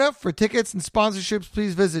Shomrei Emunah. For tickets and sponsorships,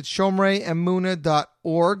 please visit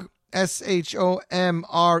shomreiemunah.org,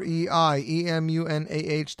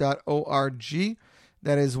 SHOMREIEMUNAH.org.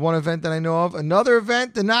 That is one event that I know of. Another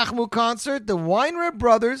event, the Nachmu concert, the Weinreb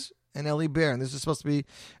Brothers, and Eli Bear. And this is supposed to be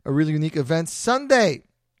a really unique event. Sunday,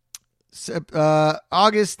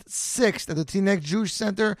 August 6th at the Teaneck Jewish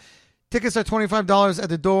Center. Tickets are $25 at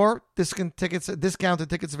the door. Discounted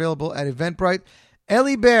tickets available at Eventbrite.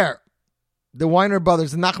 Eli Bear, the Weiner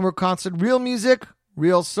Brothers, the Nachmer concert, real music,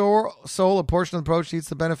 real soul. A portion of the proceeds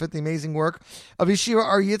to benefit the amazing work of Yeshiva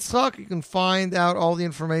Ar Yitzchak. You can find out all the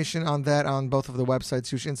information on that on both of the websites,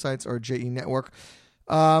 Jewish Insights or JE Network.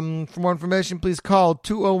 For more information, please call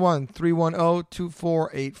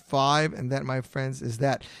 201-310-2485. And that, my friends, is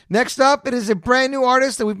that. Next up, it is a brand new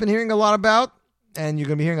artist that we've been hearing a lot about. And you're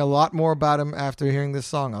going to be hearing a lot more about him after hearing this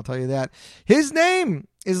song, I'll tell you that. His name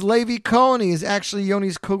is Levi Cohen. He is actually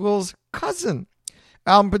Yoni Kugel's cousin.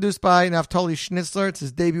 Album produced by Naftali Schnitzler. It's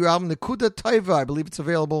his debut album, Nekuda Taiva. I believe it's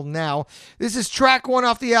available now. This is track 1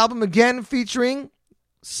 off the album, again featuring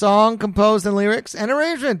song, composed, and lyrics, and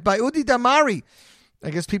arrangement by Udi Damari. I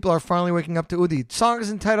guess people are finally waking up to Udi. The song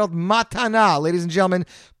is entitled Matana. Ladies and gentlemen,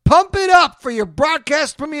 pump it up for your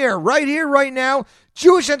broadcast premiere right here, right now.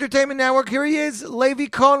 Jewish Entertainment Network. Here he is, Levi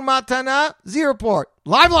Cohen Matana, Z Report.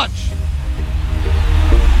 Live Lunch.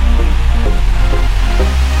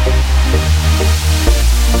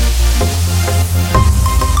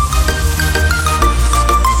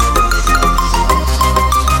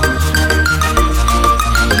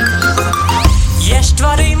 יש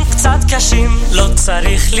דברים קצת קשים, לא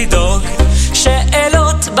צריך לדאוג.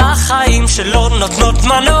 שאלות בחיים שלא נותנות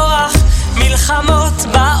מנוח. מלחמות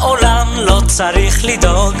בעולם לא צריך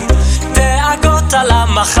לדאוג. דאגות על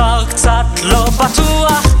המחר קצת לא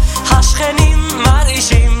בטוח. השכנים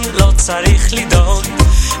מרעישים לא צריך לדאוג.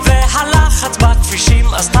 והלחץ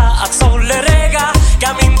בכבישים אז תעצור לרגע.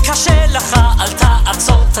 גם אם קשה לך אל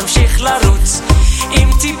תעצור, תמשיך לרוץ. אם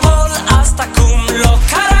תיפול אז תקום, לא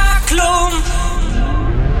קרה כלום.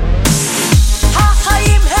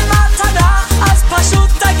 החיים הם מתנה, אז פשוט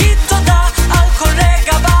תגיד תודה על כל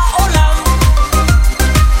רגע בעולם.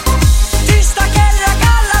 תסתכל רק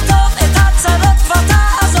על הטוב, את הצרות כבר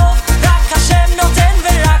תעזוב. רק השם נותן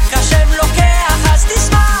ורק השם לוקח, אז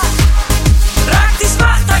תשמח. רק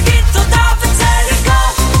תשמח, תגיד תודה וצא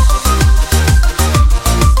לרקוד.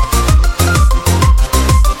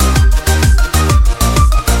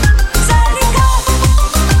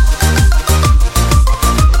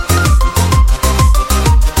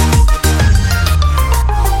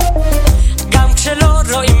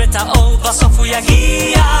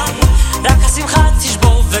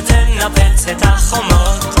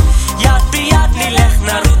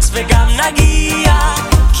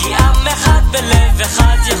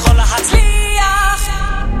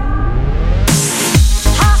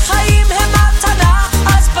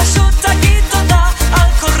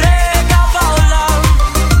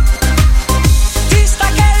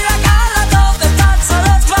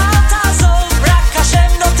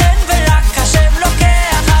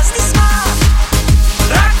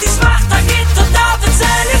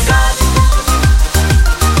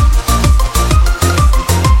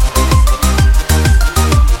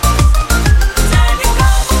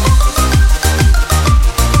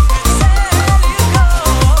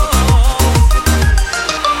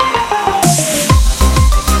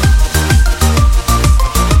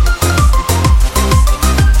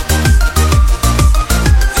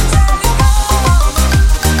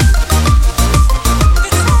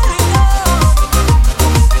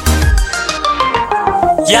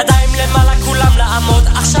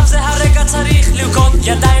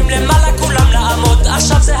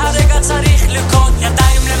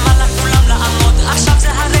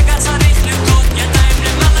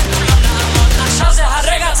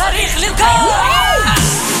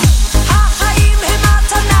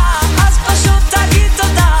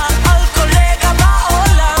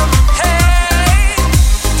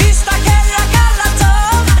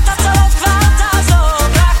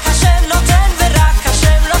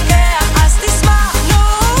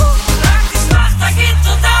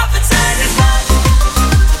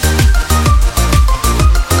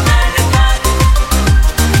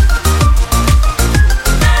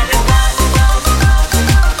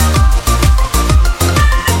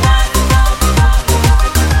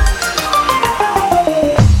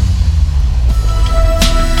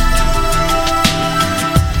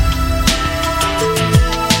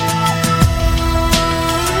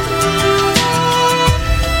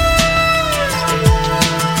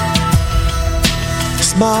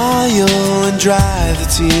 dry the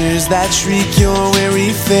tears that shriek your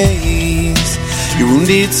weary face. Your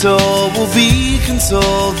wounded soul will be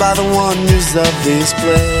consoled by the wonders of this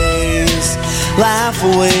place. Laugh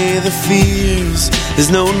away the fears,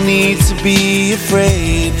 there's no need to be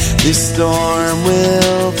afraid. This storm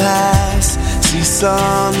will pass, see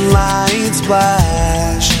sunlight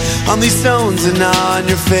splash on these stones and on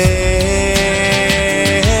your face.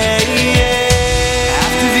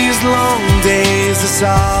 After these long days of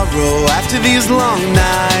sorrow, after these long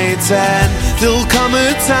nights, and there'll come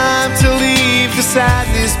a time to leave the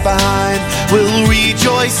sadness behind. We'll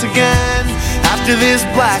rejoice again. After this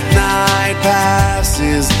black night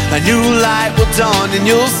passes, a new light will dawn, and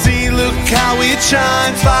you'll see, look how it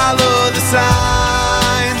shines. Follow the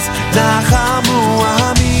signs. Nachamu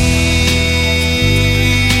Ami,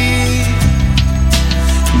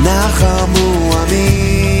 Nachamu Ami.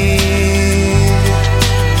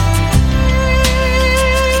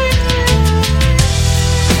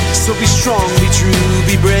 So be strong, be true,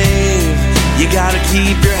 be brave. You gotta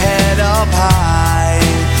keep your head up high.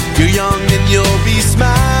 You're young and you'll be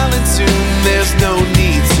smiling soon. There's no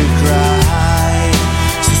need to cry.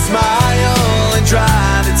 So smile and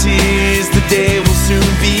dry the tears. The day will soon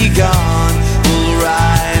be gone. We'll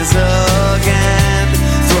rise again.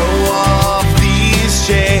 Throw off these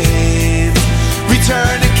chains.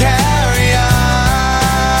 Return and carry on.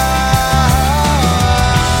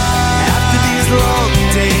 After these long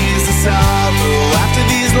days of sorrow, after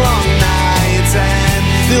these long nights, and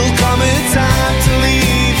there'll come a time to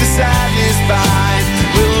leave the sadness behind.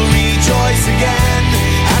 We'll rejoice again.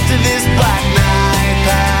 After this black night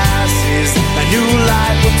passes, a new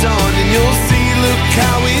light will dawn, and you'll see, look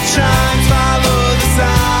how it shines. Follow the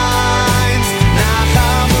signs.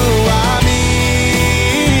 Nachamu Ami,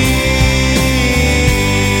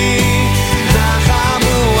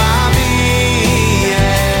 Nachamu Ami,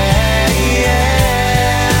 yeah, yeah.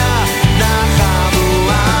 Nachamu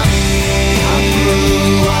Ami, Amru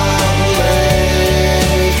Alei,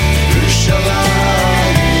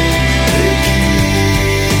 Yerushalayim,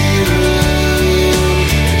 Ekiru,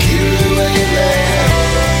 Ekiru Eleho,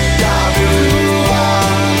 Dabru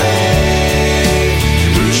Alei,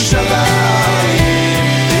 Yerushalayim,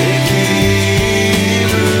 Ekiru,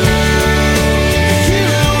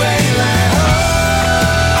 Ekiru Eleho.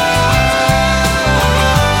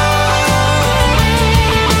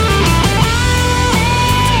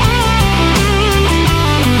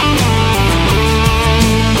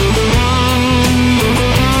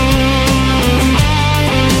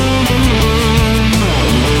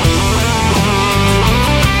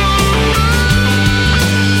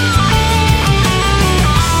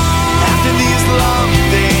 After these long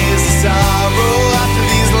days of sorrow, after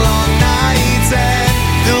these long nights, and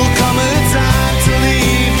there'll come a time to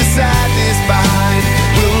leave the sadness behind.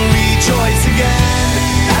 We'll rejoice again.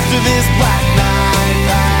 After this black night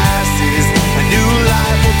passes, a new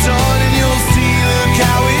light will dawn, and you'll see, look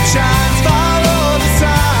how it shines. Follow the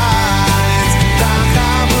signs.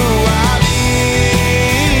 Nachamu Ami,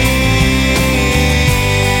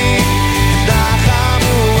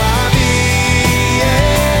 Nachamu Ami,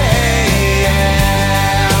 yeah, yeah.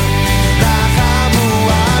 Nachamu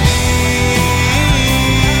Ami,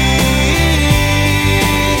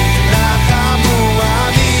 Nachamu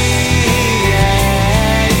Ami,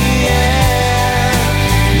 yeah, yeah.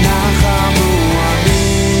 Nachamu Ami.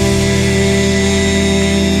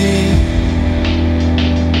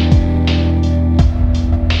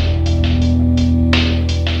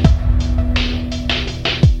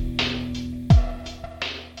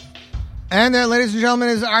 And that, ladies and gentlemen,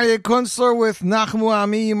 is Aryeh Kunstler with Nachamu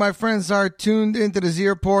Ami. You, my friends, are tuned into the Z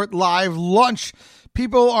Report Live Lunch.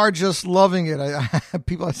 People are just loving it.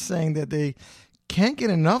 People are saying that they can't get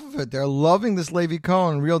enough of it. They're loving this Levi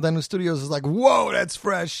Cohen. Real Denver Studios is like, whoa, that's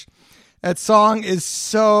fresh. That song is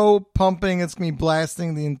so pumping. It's going to be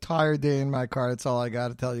blasting the entire day in my car. That's all I got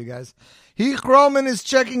to tell you guys. Heath Roman is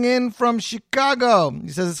checking in from Chicago. He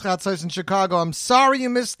says it's Chatzos in Chicago. I'm sorry you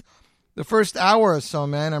missed the first hour or so,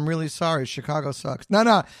 man. I'm really sorry. Chicago sucks. No.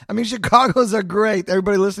 I mean, Chicago's are great.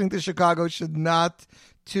 Everybody listening to Chicago should not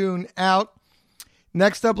tune out.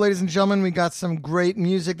 Next up, ladies and gentlemen, we got some great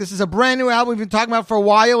music. This is a brand new album we've been talking about for a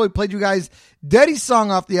while. We played you guys Deddy's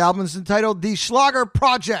song off the album. It's entitled The Schlager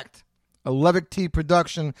Project, a Levick T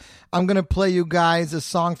production. I'm going to play you guys a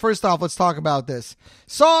song. First off, let's talk about this.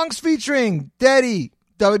 Songs featuring Deddy,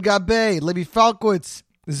 David Gabe, Levi Falkowitz,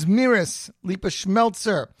 Zmiris, Lipa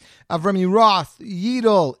Schmelzer, Avrami Roth,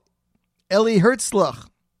 Yidel, Eli Herzlich,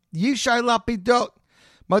 Yishai Lapidot,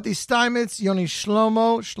 Mati Steinmetz, Yoni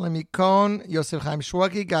Shlomo, Shlemi Cohn, Yosef Chaim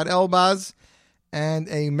Shweki, Gad Elbaz, and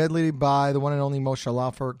a medley by the one and only Moshe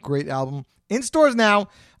Laffer. Great album. In stores now.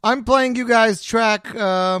 I'm playing you guys track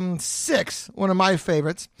 6, one of my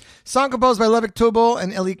favorites. Song composed by Levick Tubal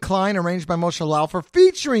and Eli Klein, arranged by Moshe Laufer,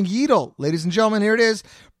 featuring Yidel. Ladies and gentlemen, here it is.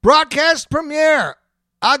 Broadcast premiere.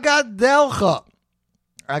 Agadelcha,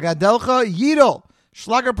 Yidel.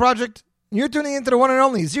 Schlager Project. You're tuning into the one and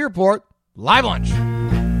only Z Report Live Lunch.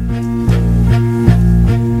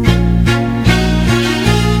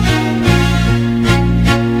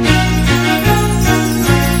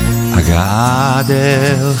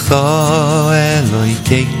 Agadelcha Eloi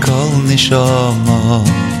kei kol neshama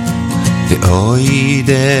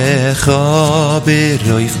Ve'oidecha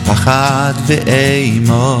beroif pachad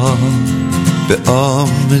ve'eima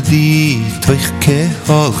Ve'omdi toich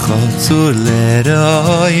kehol chotzur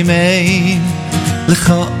leroimein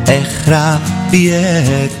Lecha echra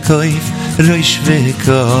v'yekoif roish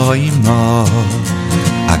ve'koima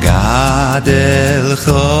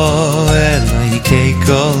Agadelcha Eloi kei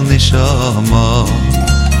kol neshama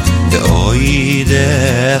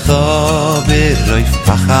Ve'oidecha beroif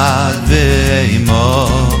pachad ve'eima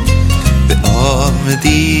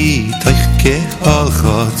Ve'omdi toich kehol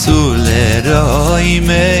chotzur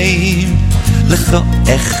leroimein Lecha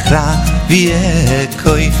echra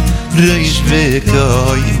v'yekoif roish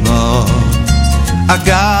ve'koima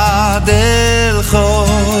Agadelcha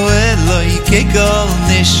Eloi kei kol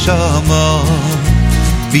neshama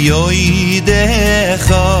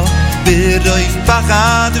V'yoidecha beroif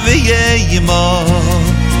pachad ve'yeima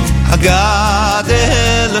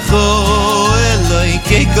Agadelcha Eloi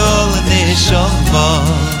kei kol neshama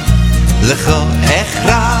Lecha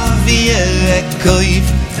echra v'yekoif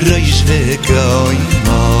roish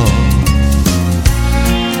ve'koima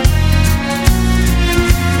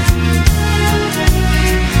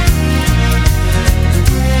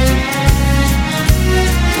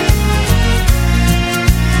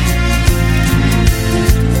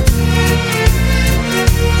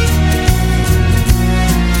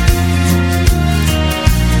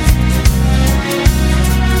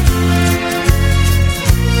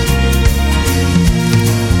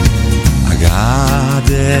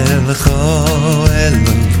Agadelcha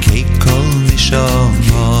Eloi kei kol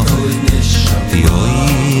neshama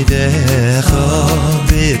V'yoidecha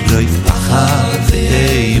beroif pachad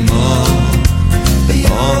ve'eima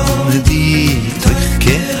Ve'omdi toich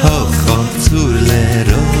kehol chotzur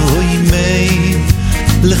leroimein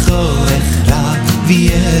Lecha echra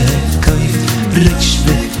v'yekoif roish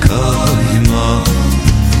ve'koima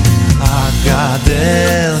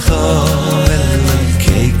Agadelcha Eloi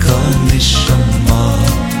kei kol neshama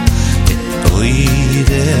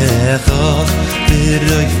Ve'oidecha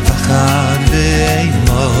beroif pachad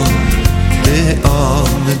ve'eima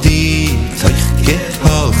Ve'omdi toich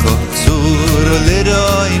kehol chotzur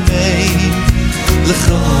leroimein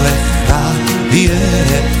Lecha echra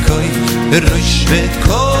v'yekoif roish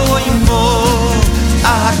ve'koima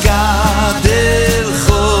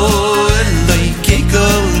Agadelcha Eloi kei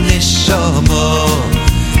kol neshama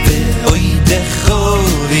Ve'oidecha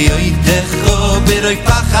beroif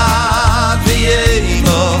pachad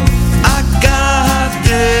ve'eima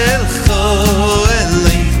Agadelcha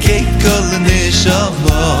Eloi kei kol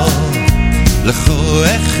neshama Lecha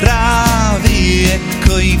echra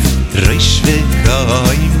v'yekoif roish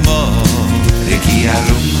ve'koima Eki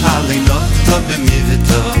arum haleinota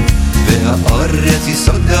b'mivta Ve'ha'oretz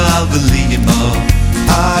yisoda v'lima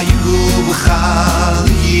Ayu b'chal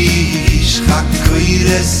yishchak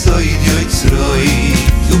koires oid yoitzroi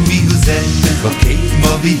Umihu zeh mechokei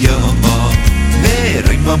mo v'yoma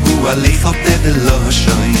Ve'roima hu alecha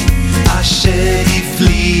teveloshoy Asher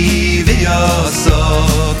yifli v'yoso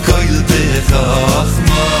koil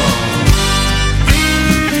b'chachma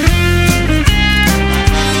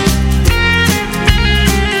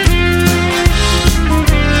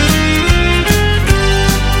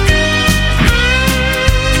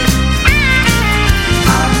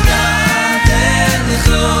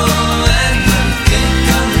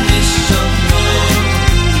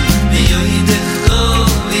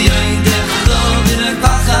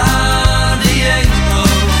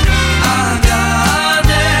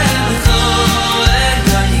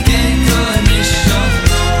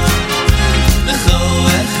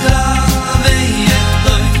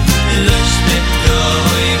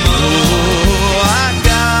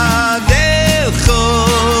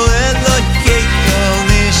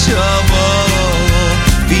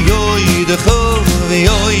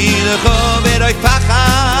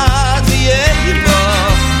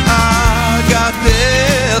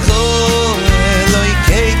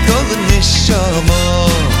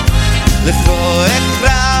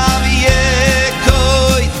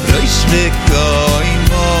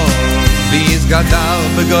Please gadal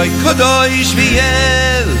begoy kodosh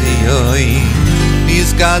viel yoy mis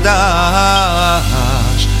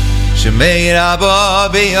gadash shmei rabo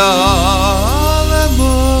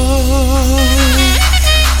be'olamo.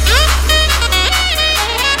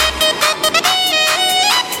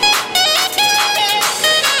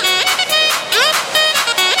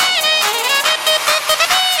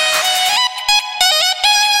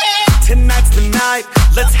 Tonight's the night,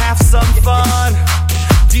 let's have some fun.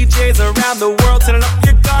 DJs around the world, turn it up,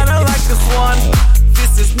 you're gonna like this one.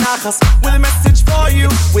 This is Nachas with a message for you.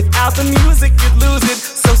 Without the music, you'd lose it.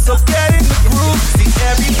 So get in the groove. See,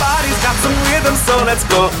 everybody's got some rhythm, so let's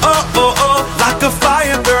go. Oh, oh, oh, like a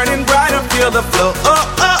fire burning brighter, feel the flow.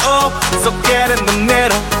 Oh, oh, oh, so get in the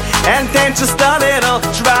middle and dance just a little.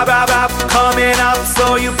 Drop, coming up,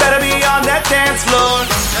 so you better be on that dance floor.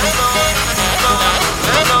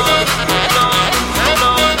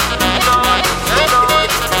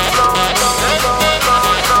 That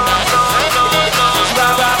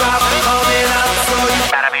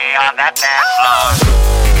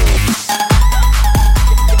dance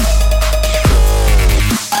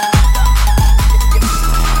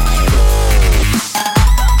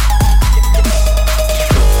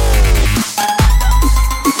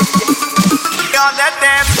floor. On that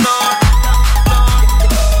dance floor.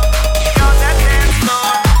 On that dance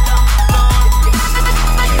floor.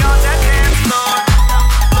 On that dance floor.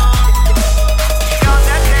 On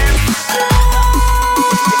that dance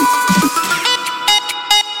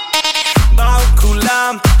באו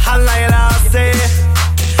כולם הלילה הזה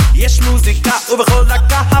יש מוזיקה ובכל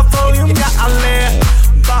דקה הווליום יעלה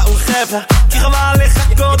באו חבר'ה קרבה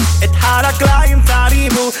לחכות את הרגליים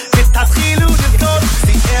תרימו ותתחילו לרקוד.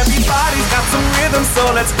 See, everybody's got some rhythm, so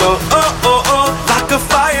let's go. Oh, oh, oh, like a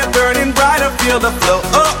fire burning brighter, feel the flow.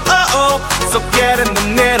 Oh, oh, oh, so get in the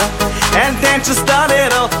middle and dance just a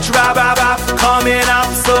little. Drop, coming up,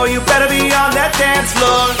 so you better be on that dance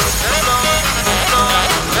floor.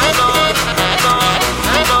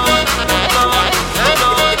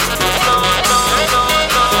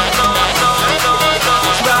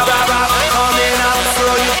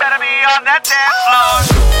 That dance floor.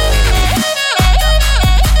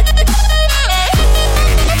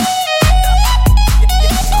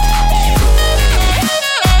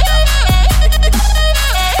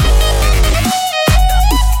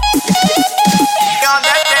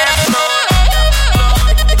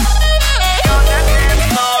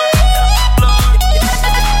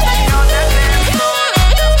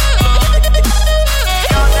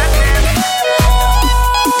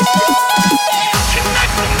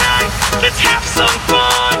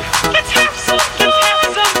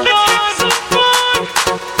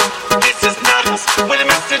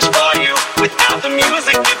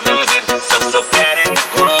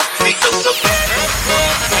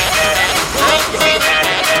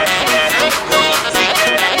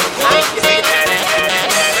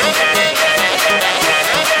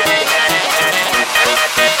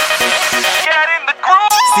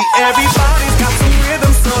 Everybody's got some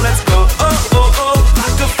rhythm, so let's go. Oh, oh, oh,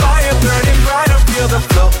 like a fire burning brighter, feel the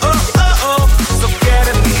flow. Oh, oh, oh, so get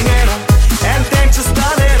in the middle and dance just a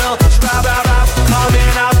little. Drop,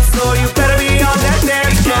 coming up, so you better be on that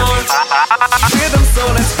dance floor. Rhythm, so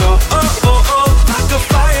let's go. Oh, oh, oh, like a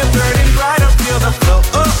fire burning brighter, feel the flow.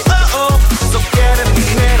 Oh, oh, oh, so get in the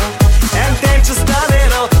middle and dance just a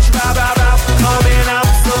little. Drop, coming up,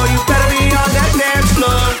 so you better be on that dance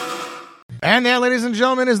floor. And there, ladies and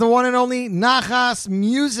gentlemen, is the one and only Nachas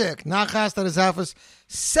Music. Nachas, that is Alpha's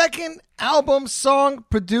second album, song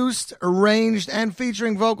produced, arranged, and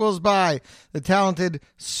featuring vocals by the talented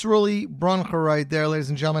Sruli Bruncher right there, ladies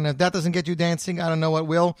and gentlemen. If that doesn't get you dancing, I don't know what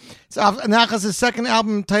will. It's Nachas' second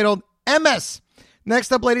album titled MS.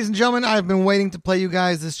 Next up, ladies and gentlemen, I've been waiting to play you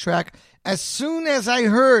guys this track. As soon as I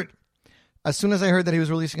heard that he was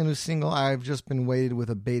releasing a new single, I've just been waiting with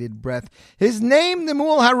a bated breath. His name,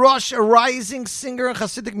 Nimul Harosh, a rising singer in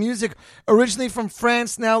Hasidic music, originally from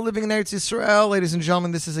France, now living in Eretz Yisrael. Ladies and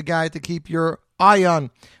gentlemen, this is a guy to keep your eye on,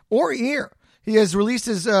 or ear. He has released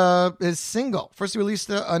his single. First, he released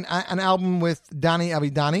an album with Dani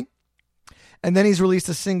Avidani, and then he's released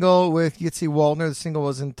a single with Yitzi Waldner. The single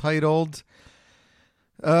was entitled...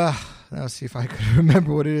 Now see if I could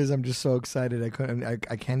remember what it is. I'm just so excited. I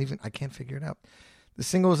can't figure it out. The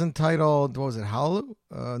single was entitled, what was it? Halu?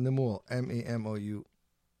 Nemul. Memou.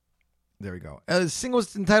 There we go. The single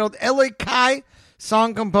was entitled Eloi Kai,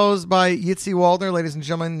 song composed by Yitzi Waldner. Ladies and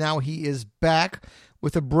gentlemen, now he is back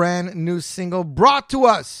with a brand new single brought to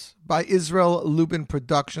us by Israel Lubin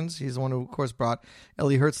Productions. He's the one who, of course, brought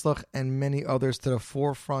Eli Herzlich and many others to the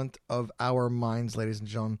forefront of our minds, ladies and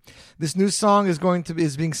gentlemen. This new song is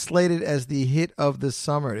being slated as the hit of the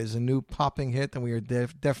summer. It is a new popping hit, and we are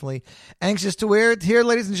definitely anxious to hear it. Here,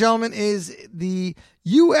 ladies and gentlemen, is the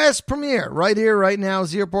U.S. premiere right here, right now,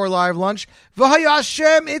 Zeroport Live Lunch. V'haya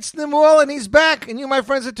Hashem, it's Nimul, and he's back. And you, my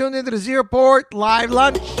friends, are tuned into the Zeroport Live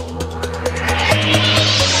Lunch.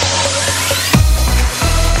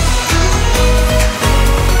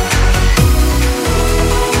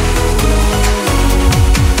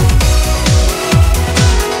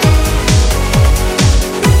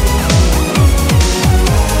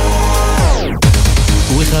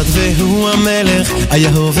 והוא המלך, היה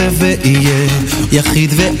הווה ויהיה,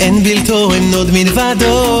 יחיד ואין בלתו, אין עוד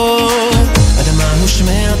מלבדו. אדמה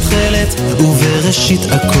מושמעת תחלת, ובראשית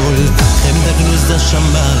הכל, חמד הגנוז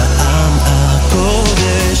שמר לעם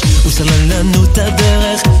הקודש. הוא סלל לנו את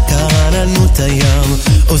הדרך, קרא לנו את הים,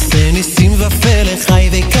 עושה ניסים ופלא, חי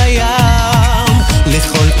וקיים.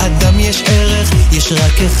 לכל אדם יש ערך, יש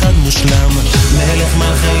רק אחד מושלם, מלך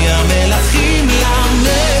מלכי המלכים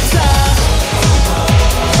לנצח.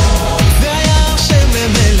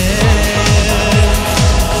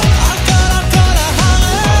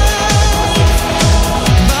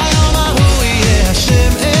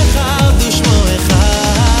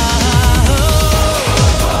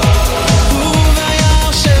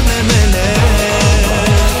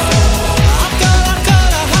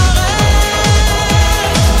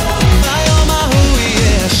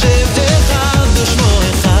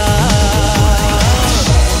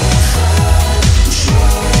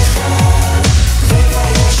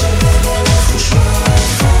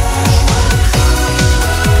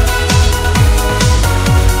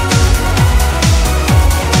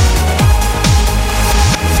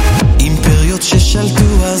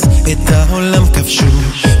 את העולם כבשו,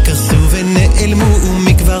 קרסו ונעלמו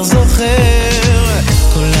ומי כבר זוכר.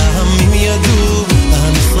 כל העמים ידעו,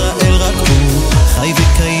 עם ישראל רק הוא, חי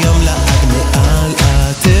וקיים לעד מעל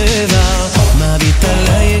הטבע. מביט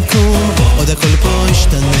על היקום, עוד הכל פה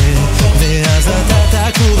ישתנה, ואז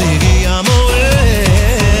אתה תקום, הגיע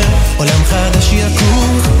מוער. עולם חדש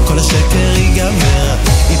יקום, כל השקר ייגמר,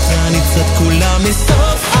 איתך נצעד כולם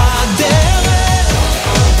מסוף הדרך.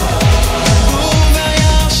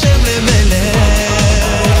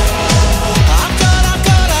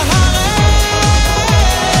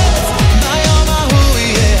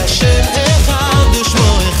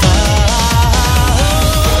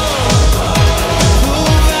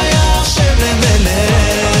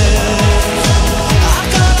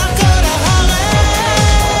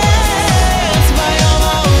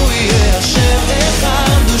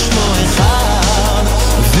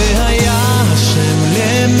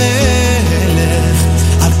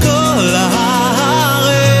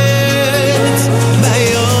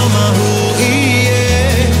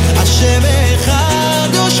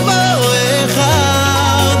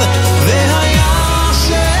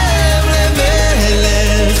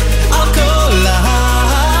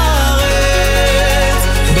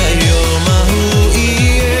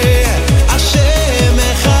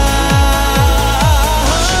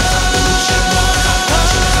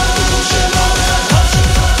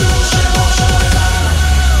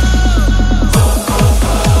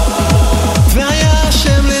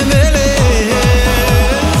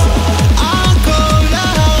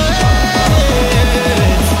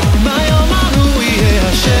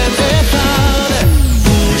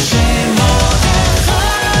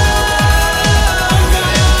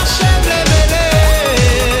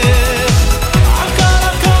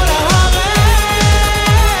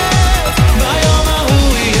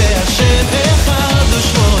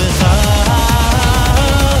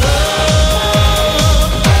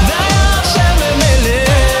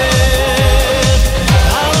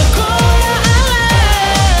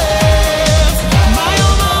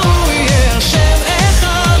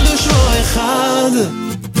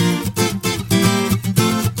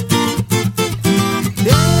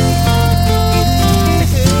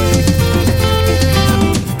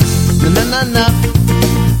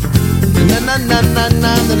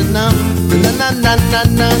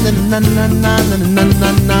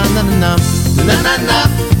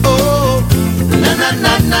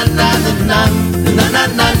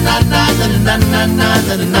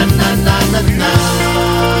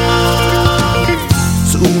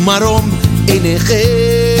 צאו מרום עיניכם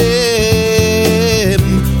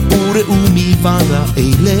וראו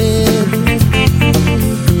מבראי לב,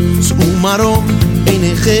 צאו מרום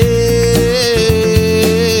עיניכם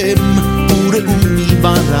וראו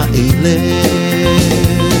מבראי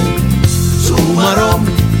לב, צאו מרום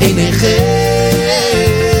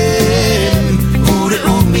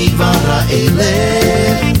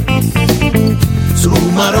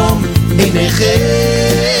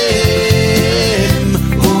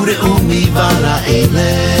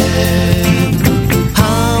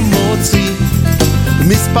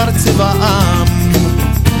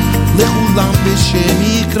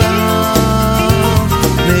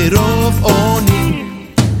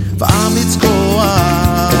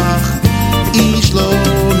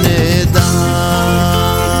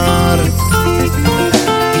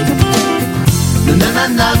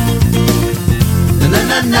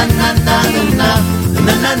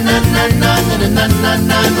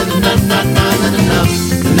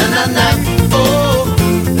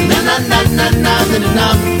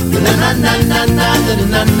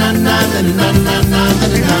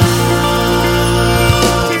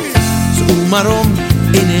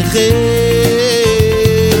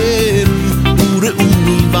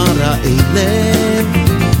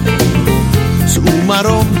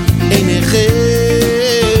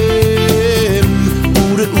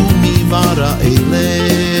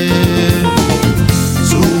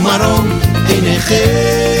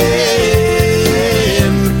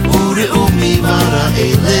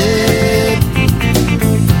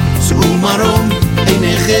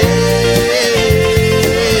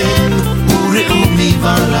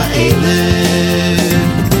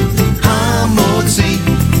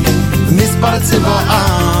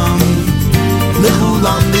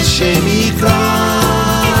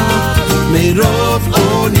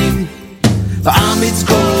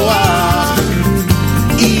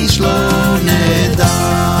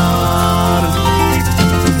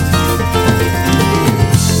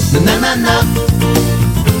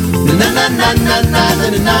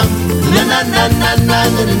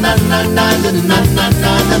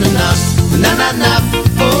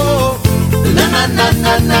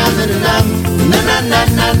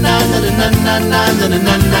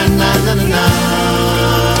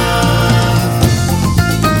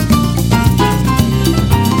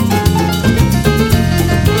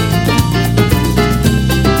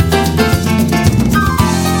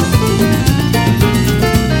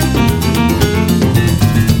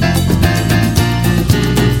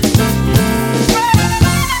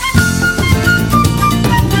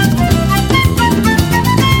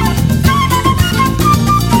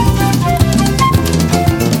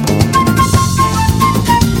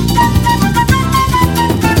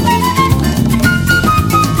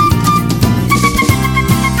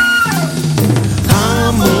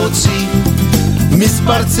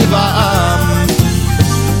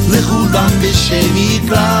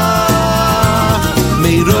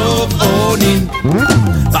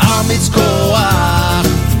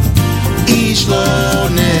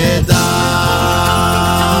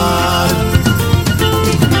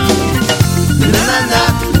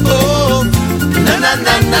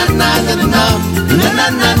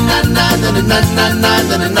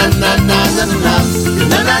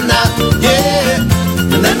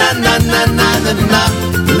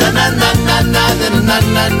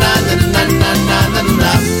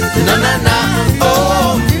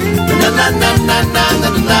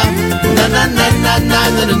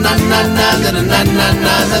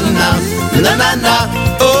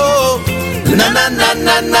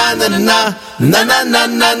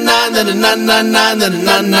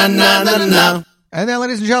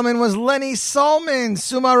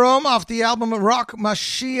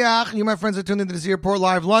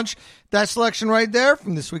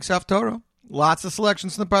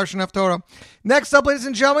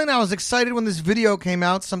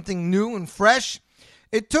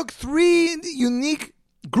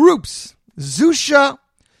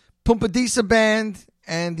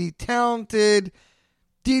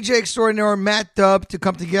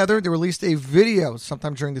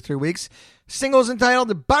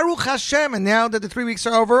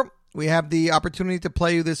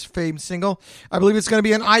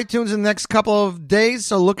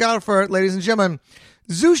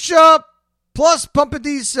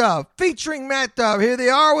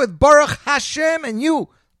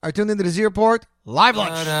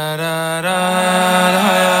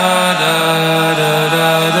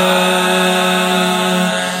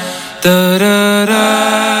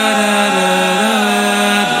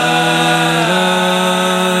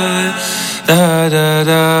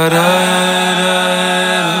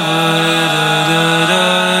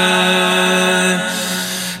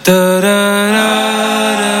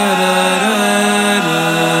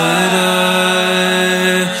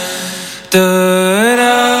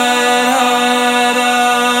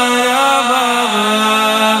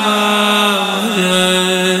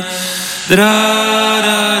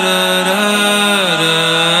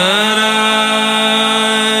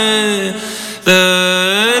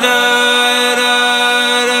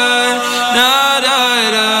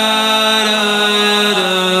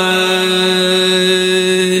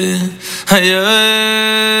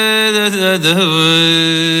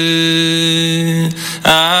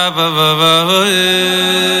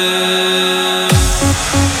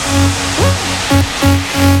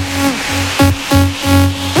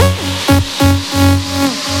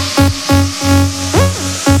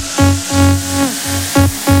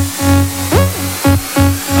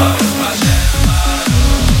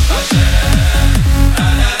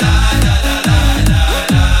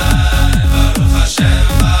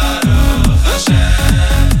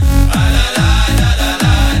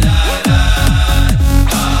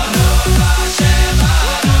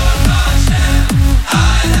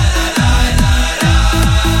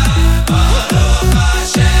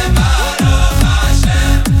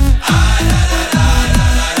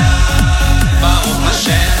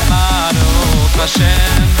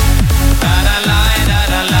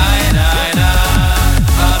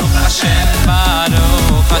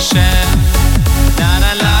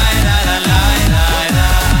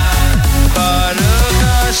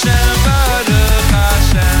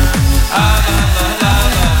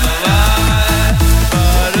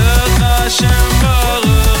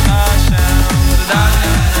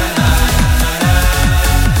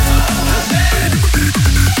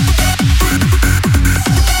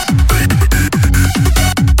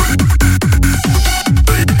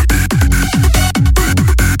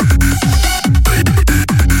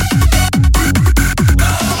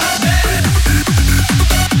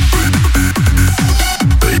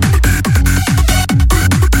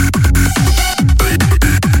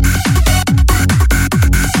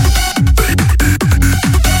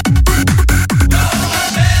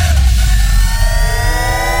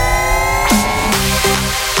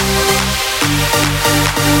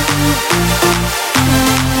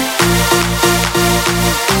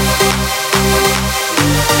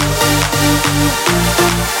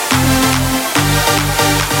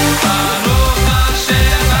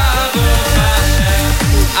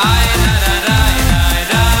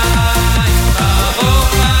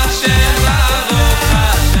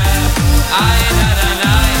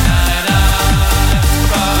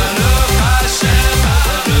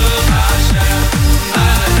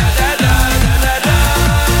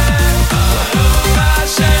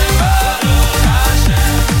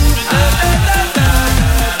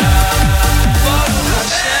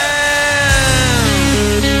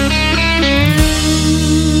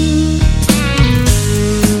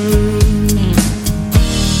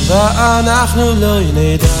אנחנו לא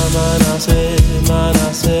נדע מה נעשה, מה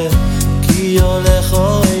נעשה, כי הולך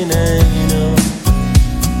עיננו.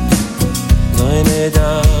 לא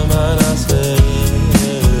נדע מה נעשה,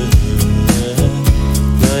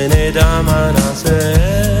 לא נדע מה נעשה,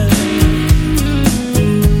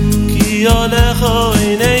 כי הולך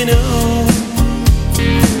עיננו.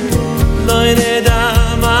 לא נדע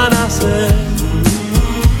מה נעשה,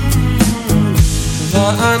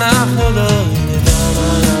 ואנחנו לא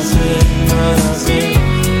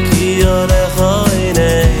כי הולך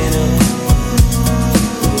עיננו.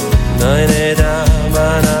 לא נדע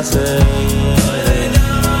מה נעשה,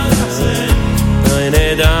 לא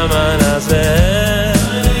נדע מה נעשה,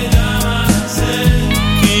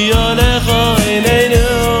 כי הולך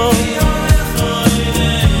עיננו.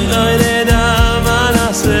 לא נדע מה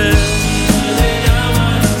נעשה,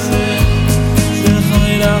 זה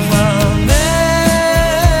חי לך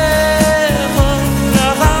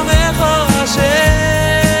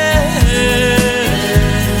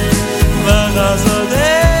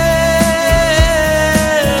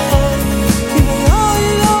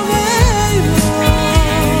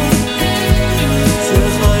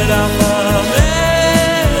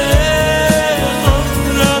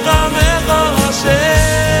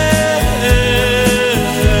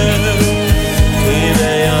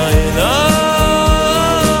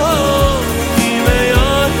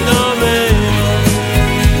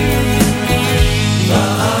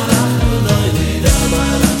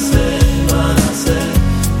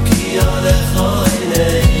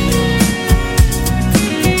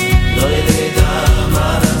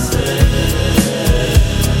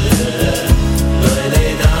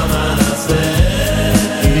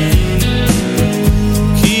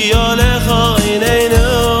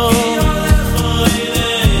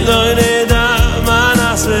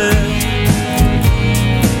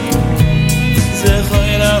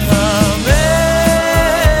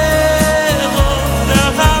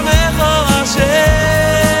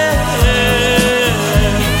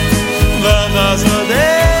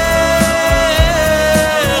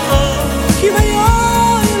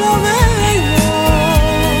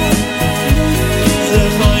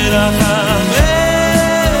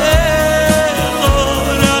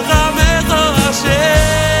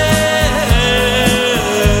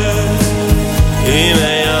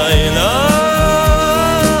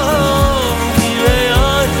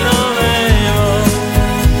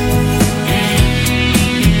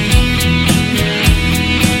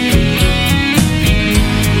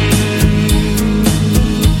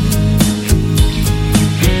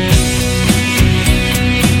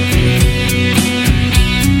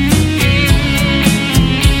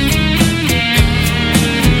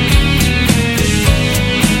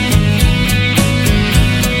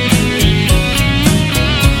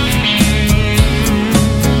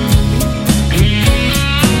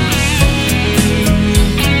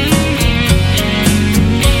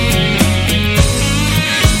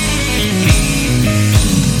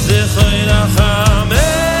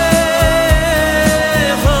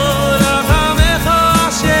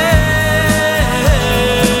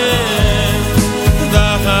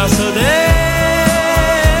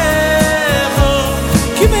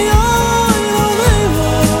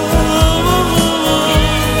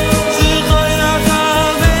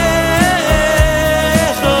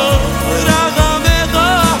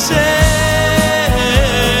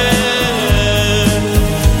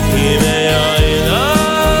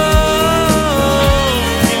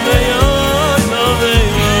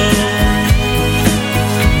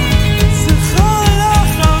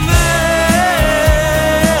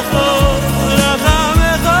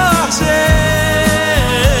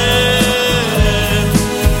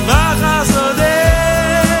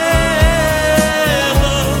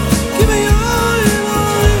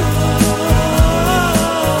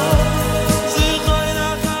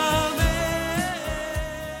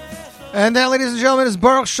And that, ladies and gentlemen, is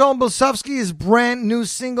Baruch Shalom Bosovsky's brand new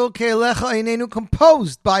single, Ke'elecha Einenu,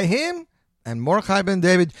 composed by him and Mordechai Ben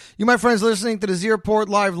David. You, my friends, listening to the Z Report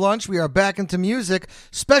Live Lunch. We are back into music.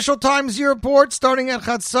 Special time Z Report starting at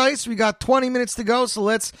Chatzais. We got 20 minutes to go, so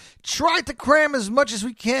let's try to cram as much as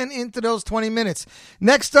we can into those 20 minutes.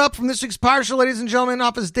 Next up from this week's Parsha, ladies and gentlemen,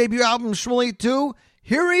 off his debut album, Shmuley 2.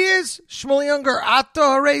 Here he is, Shmuley Younger, Ata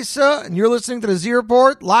Haresa, and you're listening to the Z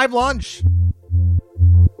Report Live Lunch.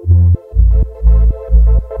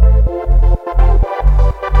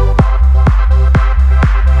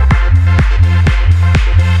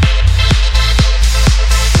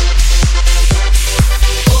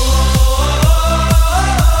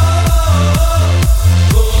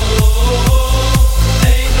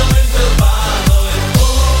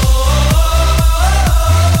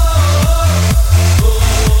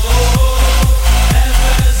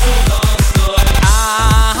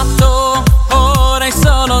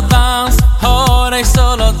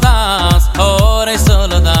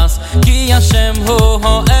 Hashem hu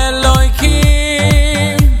ho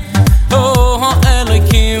Elokim, hu ho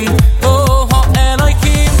Elokim, hu ho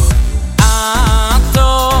Elokim. Ato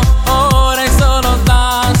hore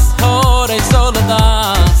solodas, hore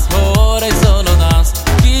solodas, hore solodas.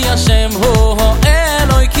 Ki Hashem hu ho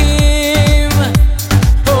Elokim,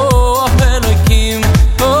 hu ho Elokim,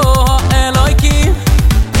 hu ho Elokim.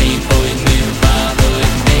 Ein oid milvado,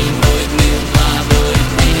 ein oid milvado,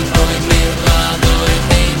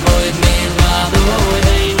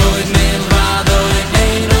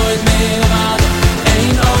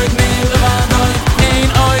 ein oid milvado, ein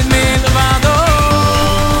oid milvado.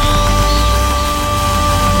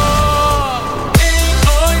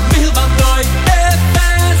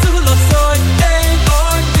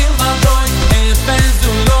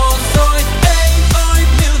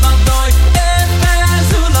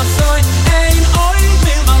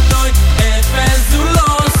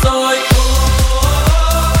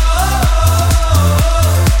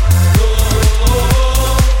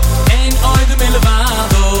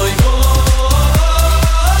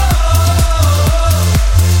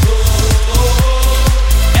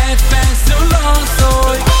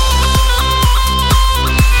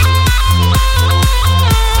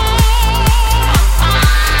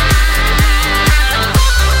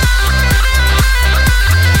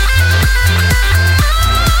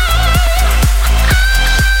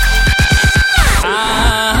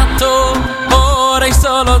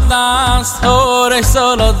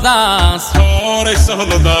 Solo das,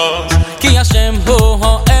 Ki Hashem hu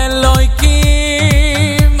ho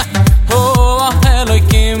Elokim, hu ho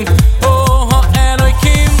Elokim, hu ho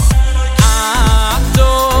Elokim.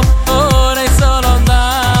 Ato ore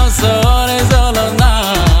solo das,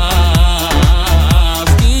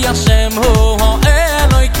 Ki Hashem hu ho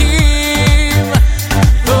Elokim,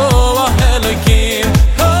 hu ho Elokim,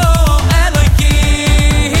 hu ho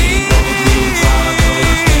Elokim.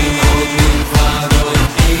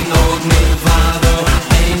 Ein od milvado,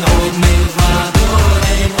 ein od milvado.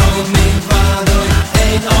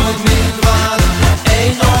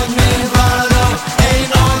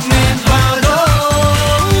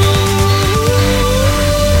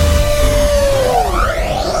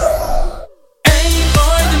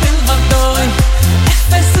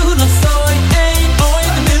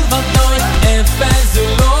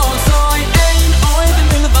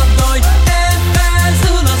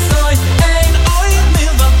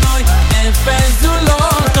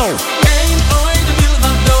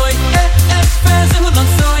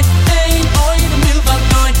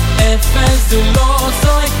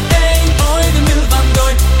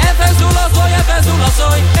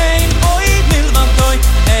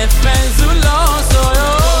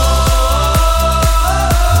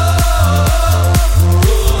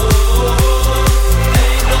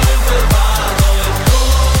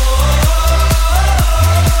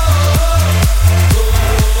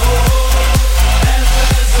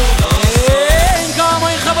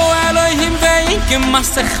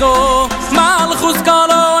 khecho malchus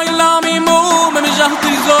kalo ilamimu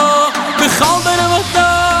memjachtizo bkhalder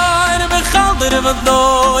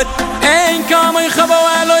v'doy ein kamay khabo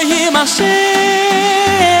Elohim Hashem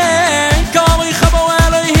kamay khabo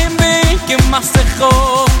Elohim bikim masecho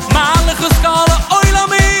malchus kalo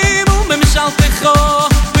ilamimu memjachtizo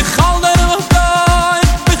bkhalder v'doy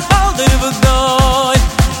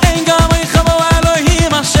ein kamay khabo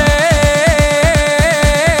Elohim Hashem.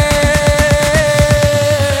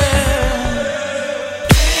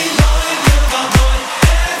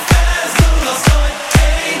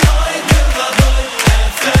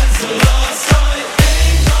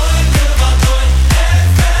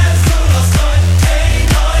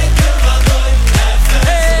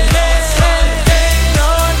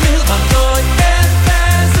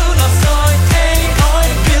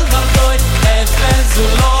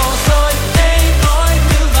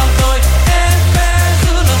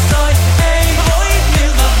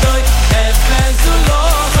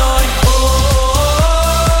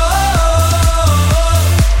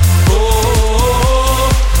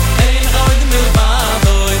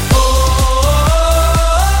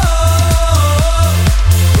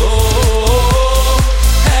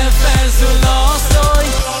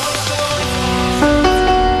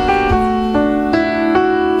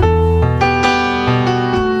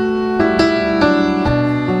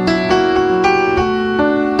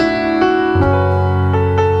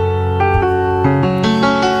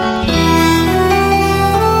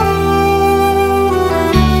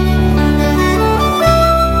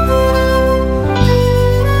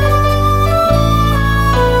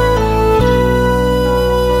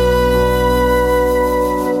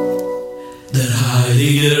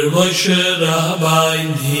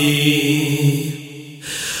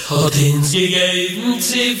 Hat uns gegeben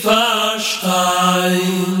zu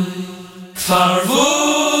verstehen,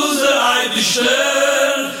 verwus der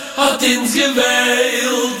Eibischter hat uns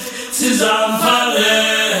gewählt, zusammen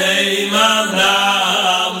verleih man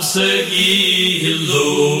am Segilu,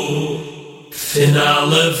 von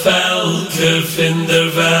alle Völker von der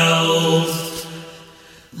Welt,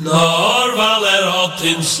 nur weil hat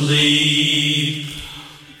uns lieb,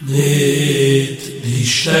 mit die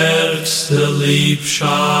stärkste Liebschaft.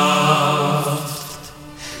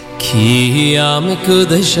 Ki am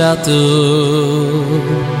kudeshatu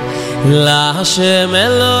la Hashem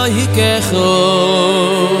Elohikecho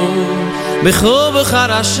b'cho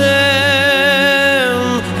b'char Hashem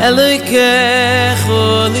Elohikecho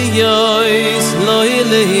liyois lo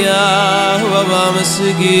yiliyahu abam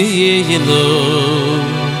sugiyilu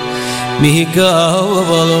mihikau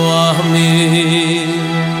avol wahmi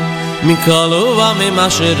Mikalo va me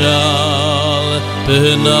masheral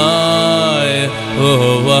penai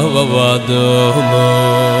oh va domo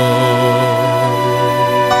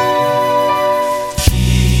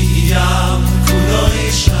Kiyam kuloi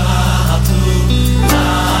shatu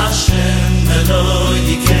Hashem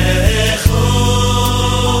Elohikecho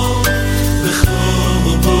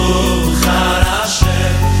b'cho b'char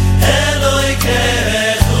Hashem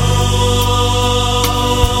Elohikecho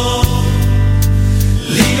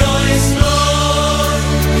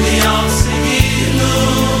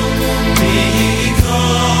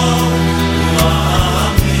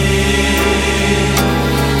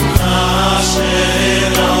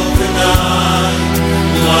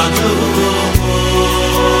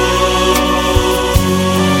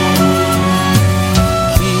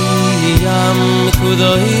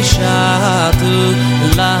Kudoi shatu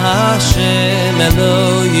la Hashem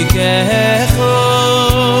Elohikecho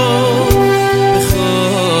b'cho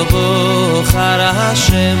b'char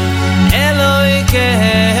Hashem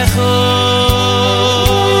Elohikecho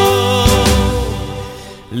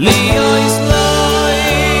liyois loi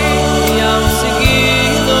yam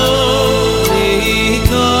sigilo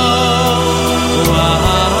liko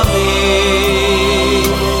wahami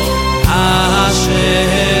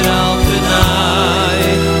asher al penai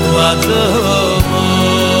wadomo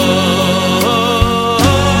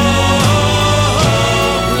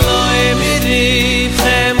loi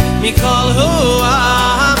mirichem mikol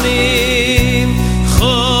huamim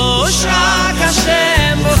choshak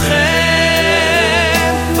Hashem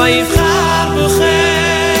bochem vayivchar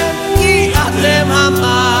bochem ki atem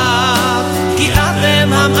hamad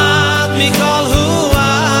mikol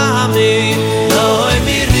huamim loi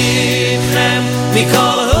mirichem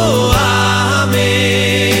mikol huamim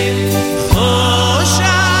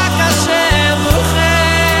choshak Hashem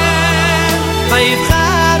bochem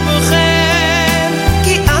vayivchar bochem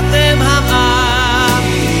ki atem hamad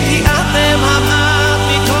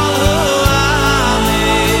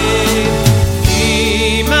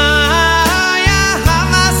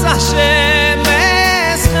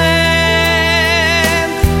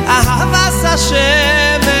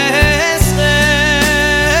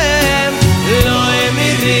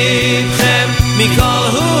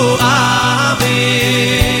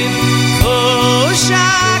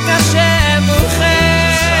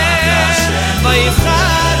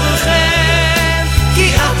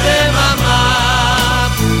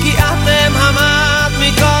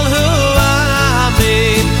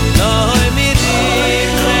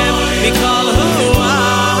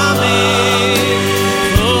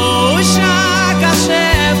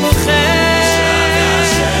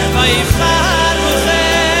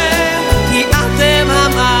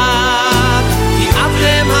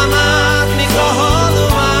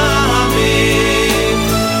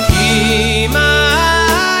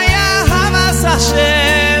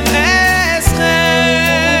Hashem eschem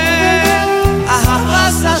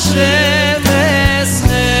Ahavas Hashem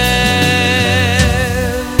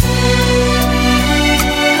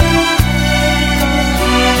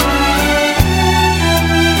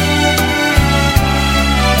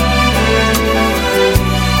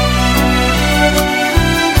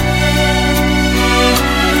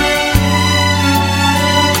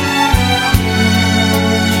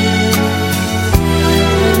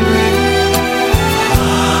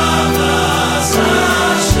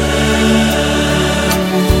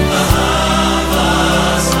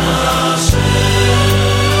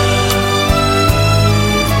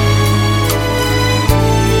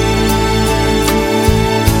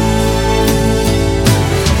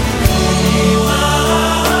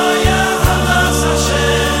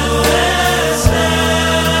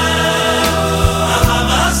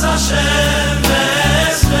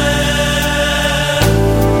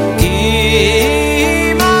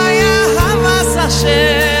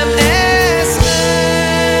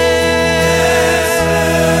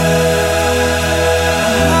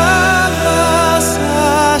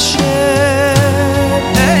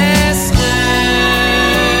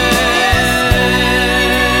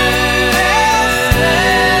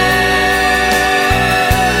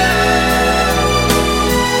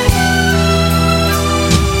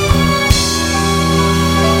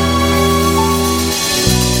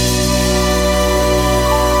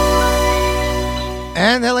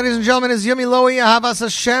Is Yumi Lowy, Ahavas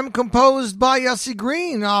Hashem, composed by Yossi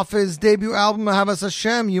Green off his debut album, Ahavas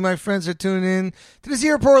Hashem. You, my friends, are tuning in to this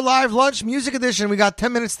Airport Live Lunch Music Edition. We got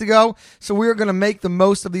 10 minutes to go, so we're going to make the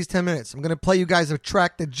most of these 10 minutes. I'm going to play you guys a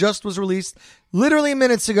track that just was released literally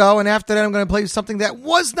minutes ago, and after that I'm going to play you something that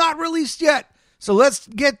was not released yet. So let's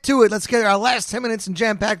get to it. Let's get our last 10 minutes and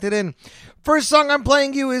jam-packed it in. First song I'm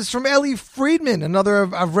playing you is from Eli Friedman, another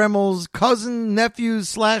of Remmel's cousin,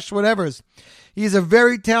 nephews, / whatevers. He's a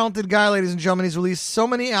very talented guy, ladies and gentlemen. He's released so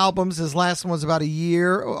many albums. His last one was a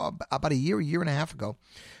year and a half ago.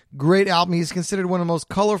 Great album. He's considered one of the most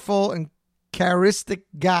colorful and charismatic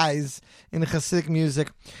guys in Hasidic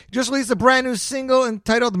music. He just released a brand new single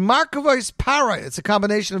entitled Markovos Para. It's a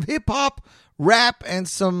combination of hip-hop, rap, and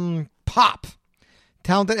some pop.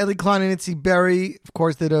 Talented Eli Klein and Itzy Berry, of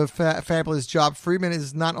course, did a fabulous job. Friedman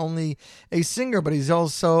is not only a singer, but he's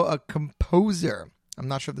also a composer. I'm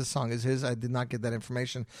not sure if this song is his. I did not get that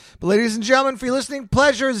information. But ladies and gentlemen, for your listening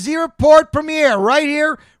pleasure, Z-Report premiere right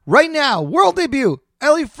here, right now. World debut,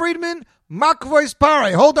 Eli Friedman, Markovos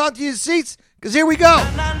Para. Hold on to your seats, because here we go.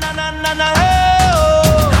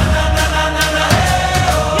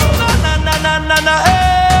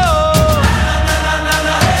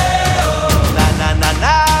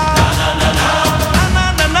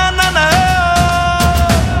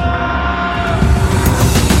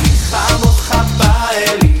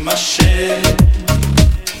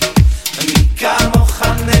 אני כמוך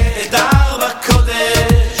נהדר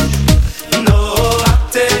בקודש נורא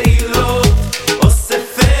תהילות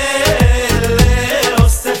אוסף אלה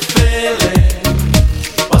אוסף אלה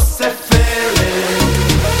אוסף אלה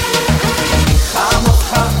אני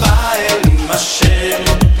כמוך בא אל עם השם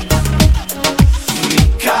אני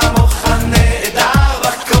כמוך נהדר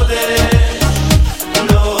בקודש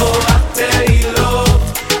נורא תהילות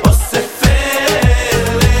אוסף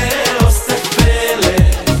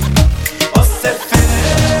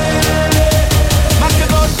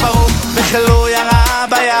שלא ירה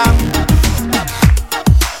בים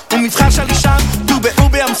ומבחר של אישם טובעו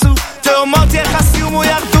בימסו תאומות יחסים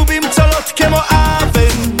וירדו במצולות כמו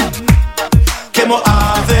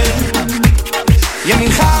אבן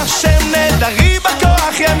ימינך השם נדרי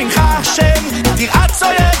בכוח ימינך השם תרעץ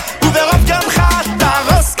אויב וברוב גנך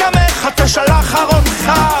תרוס קמך תשלח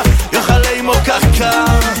ארונך יאכלי מוקקש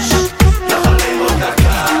יאכלי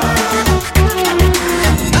מוקקש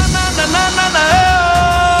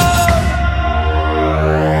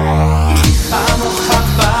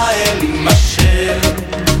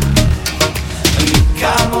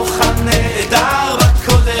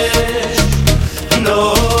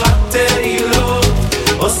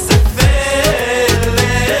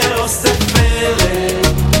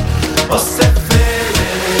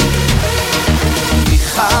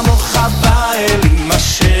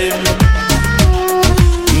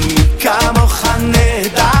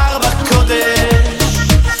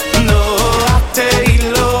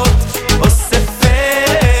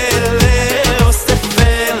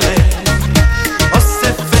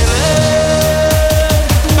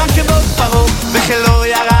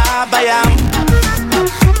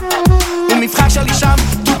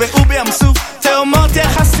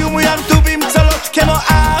יחסים וירדו במצולות כמו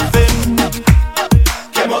אבן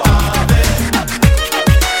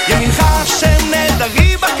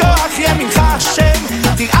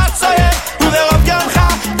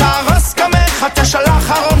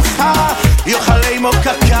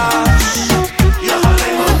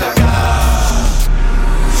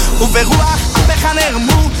וברוח אפך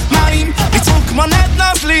נרמו מים ניצרו כמו נד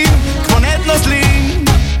נוזלים כמו נד נוזלים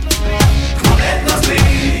כמו נד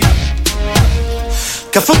נוזלים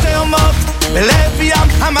כפו תאומות בלב ים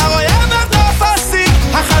אמר אויב עד לא פסיק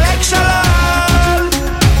החלק שלל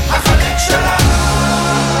החלק שלל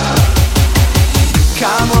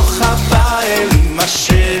כמוך באלים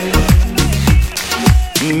השם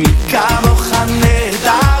כמוך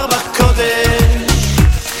נהדר בקודש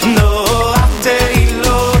נורא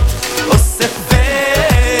תהילות אוסף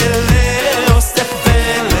פלא אוסף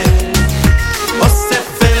פלא אוסף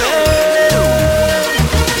פלא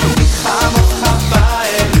כמוך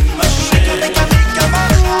באלים השם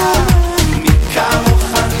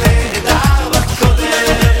כמוך נהדר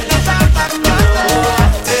בקודש נורא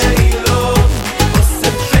תהילות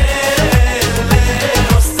אוסף פלא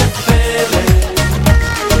אוסף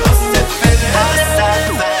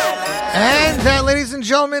Ladies and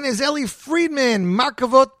gentlemen, is Ellie Friedman,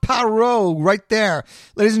 Markavot Paro, right there.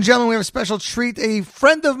 Ladies and gentlemen, we have a special treat. A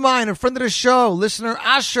friend of mine, a friend of the show, listener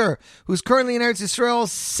Asher, who's currently in Eretz Yisrael,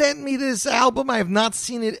 sent me this album. I have not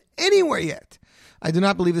seen it anywhere yet. I do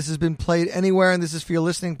not believe this has been played anywhere, and this is for your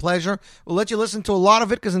listening pleasure. We'll let you listen to a lot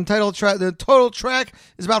of it because the total track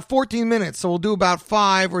is about 14 minutes, so we'll do about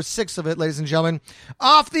 5 or 6 of it, ladies and gentlemen.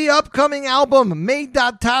 Off the upcoming album,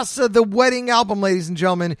 Meidat Tasa, the wedding album, ladies and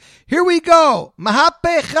gentlemen. Here we go.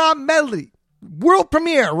 Mahapecha Medley. World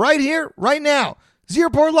premiere right here, right now.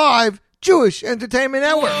 Zierport Live, Jewish Entertainment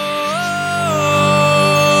Network.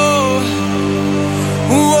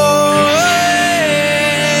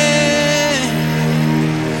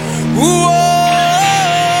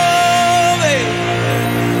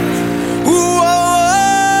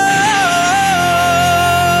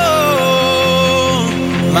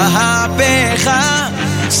 מהפכה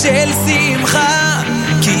של שמחה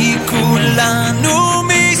כי כולנו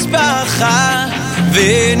משפחה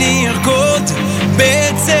ונרקוד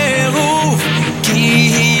בצירוף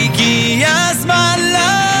כי הגיע הזמן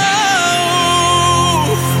לעוף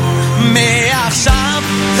מעכשיו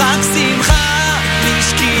רק שמחה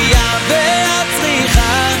משקיע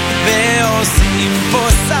והצריכה ועושים פה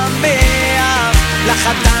שמח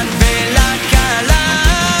לחתן ולכלה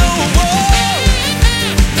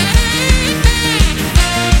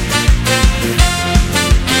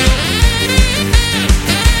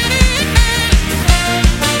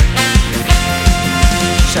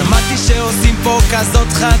שמעתי שעושים פה כזאת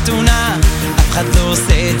חתונה אף אחד לא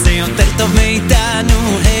עושה את זה יותר טוב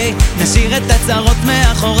מאיתנו היי, נשאיר את הצרות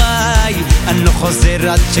מאחוריי אני לא חוזר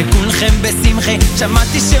עד שכולכם בשמחה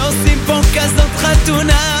שמעתי שעושים פה כזאת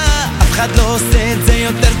חתונה אף אחד לא עושה את זה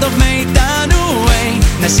יותר טוב מאיתנו היי,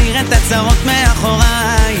 נשאיר את הצרות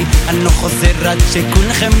מאחוריי אני לא חוזר עד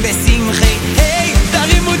שכולכם בשמחה היי,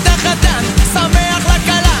 תרימו את החתן, שמח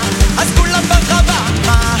לכלה אז כולם ברחבה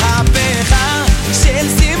מהפכה של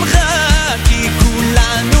שמחה כי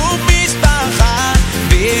כולנו משפחה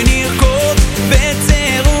ונרקוד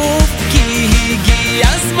בצירוף כי הגיע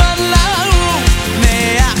הזמן לעוף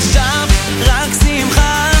מעכשיו רק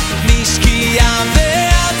שמחה משקיע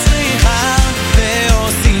והצריכה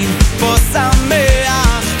ועושים פה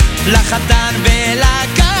שמח לחתן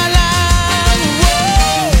ולכלה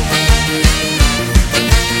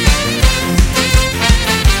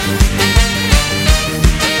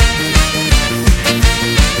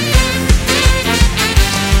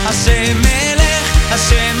השם מלך,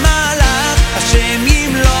 השם מלך, השם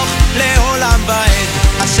ימלוך לעולם ועד.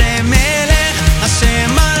 השם מלך,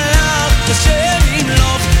 השם מלך, השם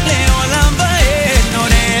ימלוך לעולם ועד. נוררו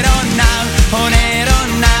נר, נוררו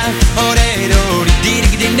נר, נוררו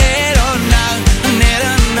דיריק דינרו נר,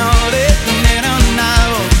 נרו נורת, נרו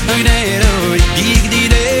נר, נרו דיריק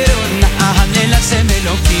דינרו נר. הלל השם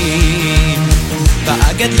אלוקים,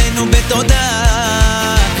 ועגד לנו בתודה.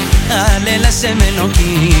 הלל השם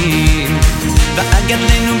אלוקים ואגד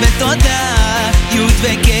לנו בתודה יוד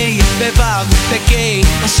וקי בבב וקי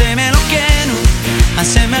השם אלוקינו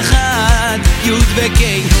השם אחד יוד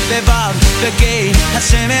וקי בבב וקי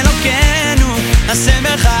השם אלוקינו השם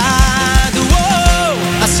אחד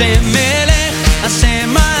השם מלך השם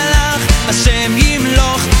מלך השם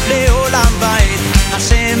ימלוך לעולם ועד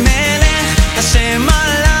השם מלך השם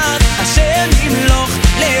מלך השם ימלוך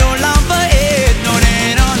לעולם ועד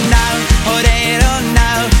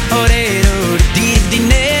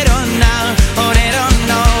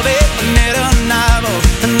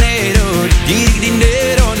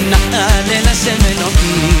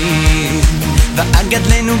ואגד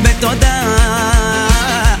לנו בתודה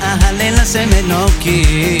הלל השם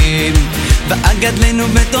אלוקים ואגד לנו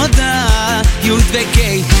בתודה יוד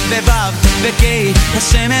וקי ובב וקי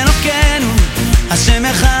השם אלוקינו השם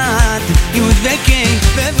אחד יוד וקי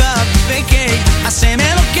ובב השם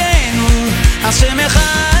אלוקינו, השם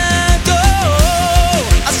אחד,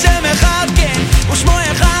 השם אחד כן, ושמו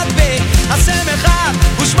אחד השם אחד,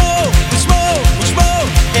 ושמו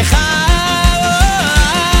אחד.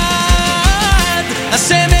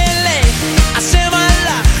 השם מלך, השם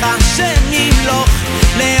מלך, השם ימלוך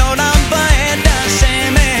לעולם ועד.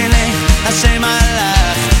 השם מלך, השם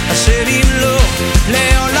מלך, השם ימלוך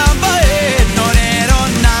לעולם ועד. נוררו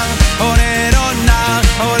נר, אוררו נר,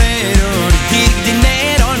 אוררו תגדי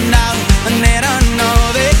נרו נר, נרו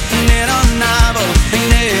נובה, נרו נבו,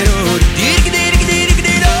 נרו תגדי תגדי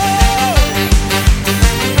תגדי נו.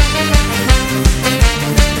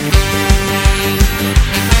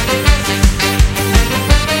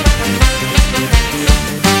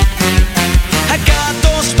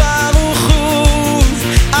 הקדוש ברוך הוא,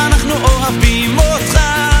 אנחנו אוהבים אותך.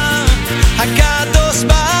 הקדוש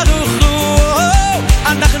ברוך הוא,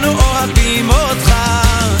 אנחנו אוהבים אותך.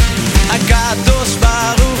 הקדוש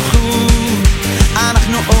ברוך הוא,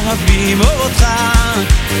 אנחנו אוהבים אותך.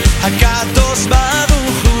 הקדוש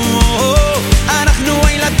ברוך הוא, אנחנו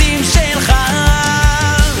הילדים שלך.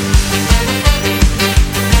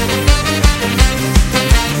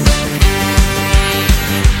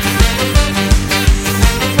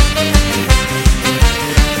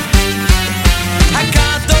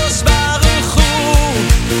 הקדוש ברוך הוא,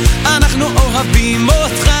 אנחנו אוהבים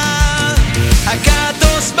אותך.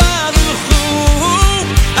 הקדוש ברוך הוא,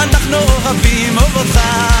 אנחנו אוהבים אותך.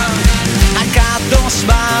 הקדוש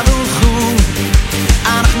ברוך הוא,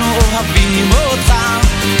 אנחנו אוהבים אותך.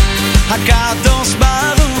 הקדוש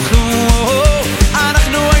ברוך הוא,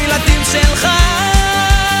 אנחנו הילדים שלך.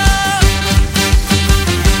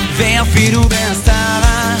 ואפילו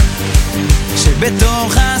בהסתרה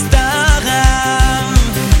שבתוך ההסתרה,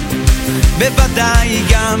 בוודאי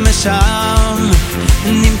גם שם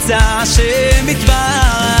נמצא השם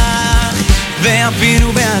יתברך.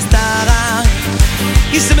 ואפילו בהסתרה,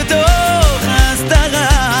 שבתוך ההסתרה,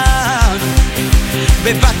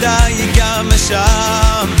 בוודאי גם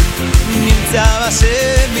שם נמצא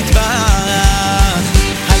השם יתברך.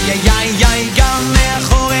 איי איי איי, גם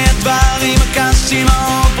מאחורי הדברים הקשים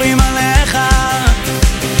העוברים עליך,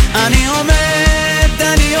 אני עומד,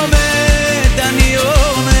 אני עומד, אני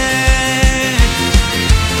עומד.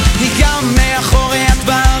 גם מאחורי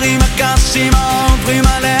הדברים הקשים העוברים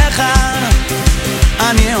עליך,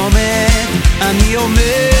 אני עומד, אני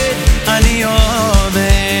עומד, אני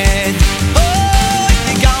עומד.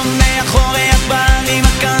 אוי, גם מאחורי הדברים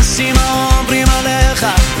הקשים העוברים עליך,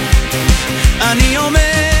 אני עומד,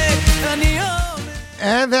 אני עומד.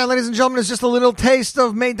 And that, ladies and gentlemen, is just a little taste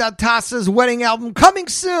of Maydat Tassa's wedding album coming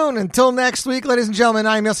soon. Until next week, ladies and gentlemen,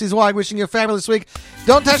 I'm Yossi Zweig, wishing you a fabulous week.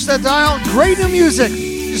 Don't touch that dial. Great new music,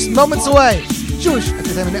 just moments away.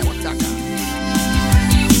 JewishEntertainmentNetwork.com.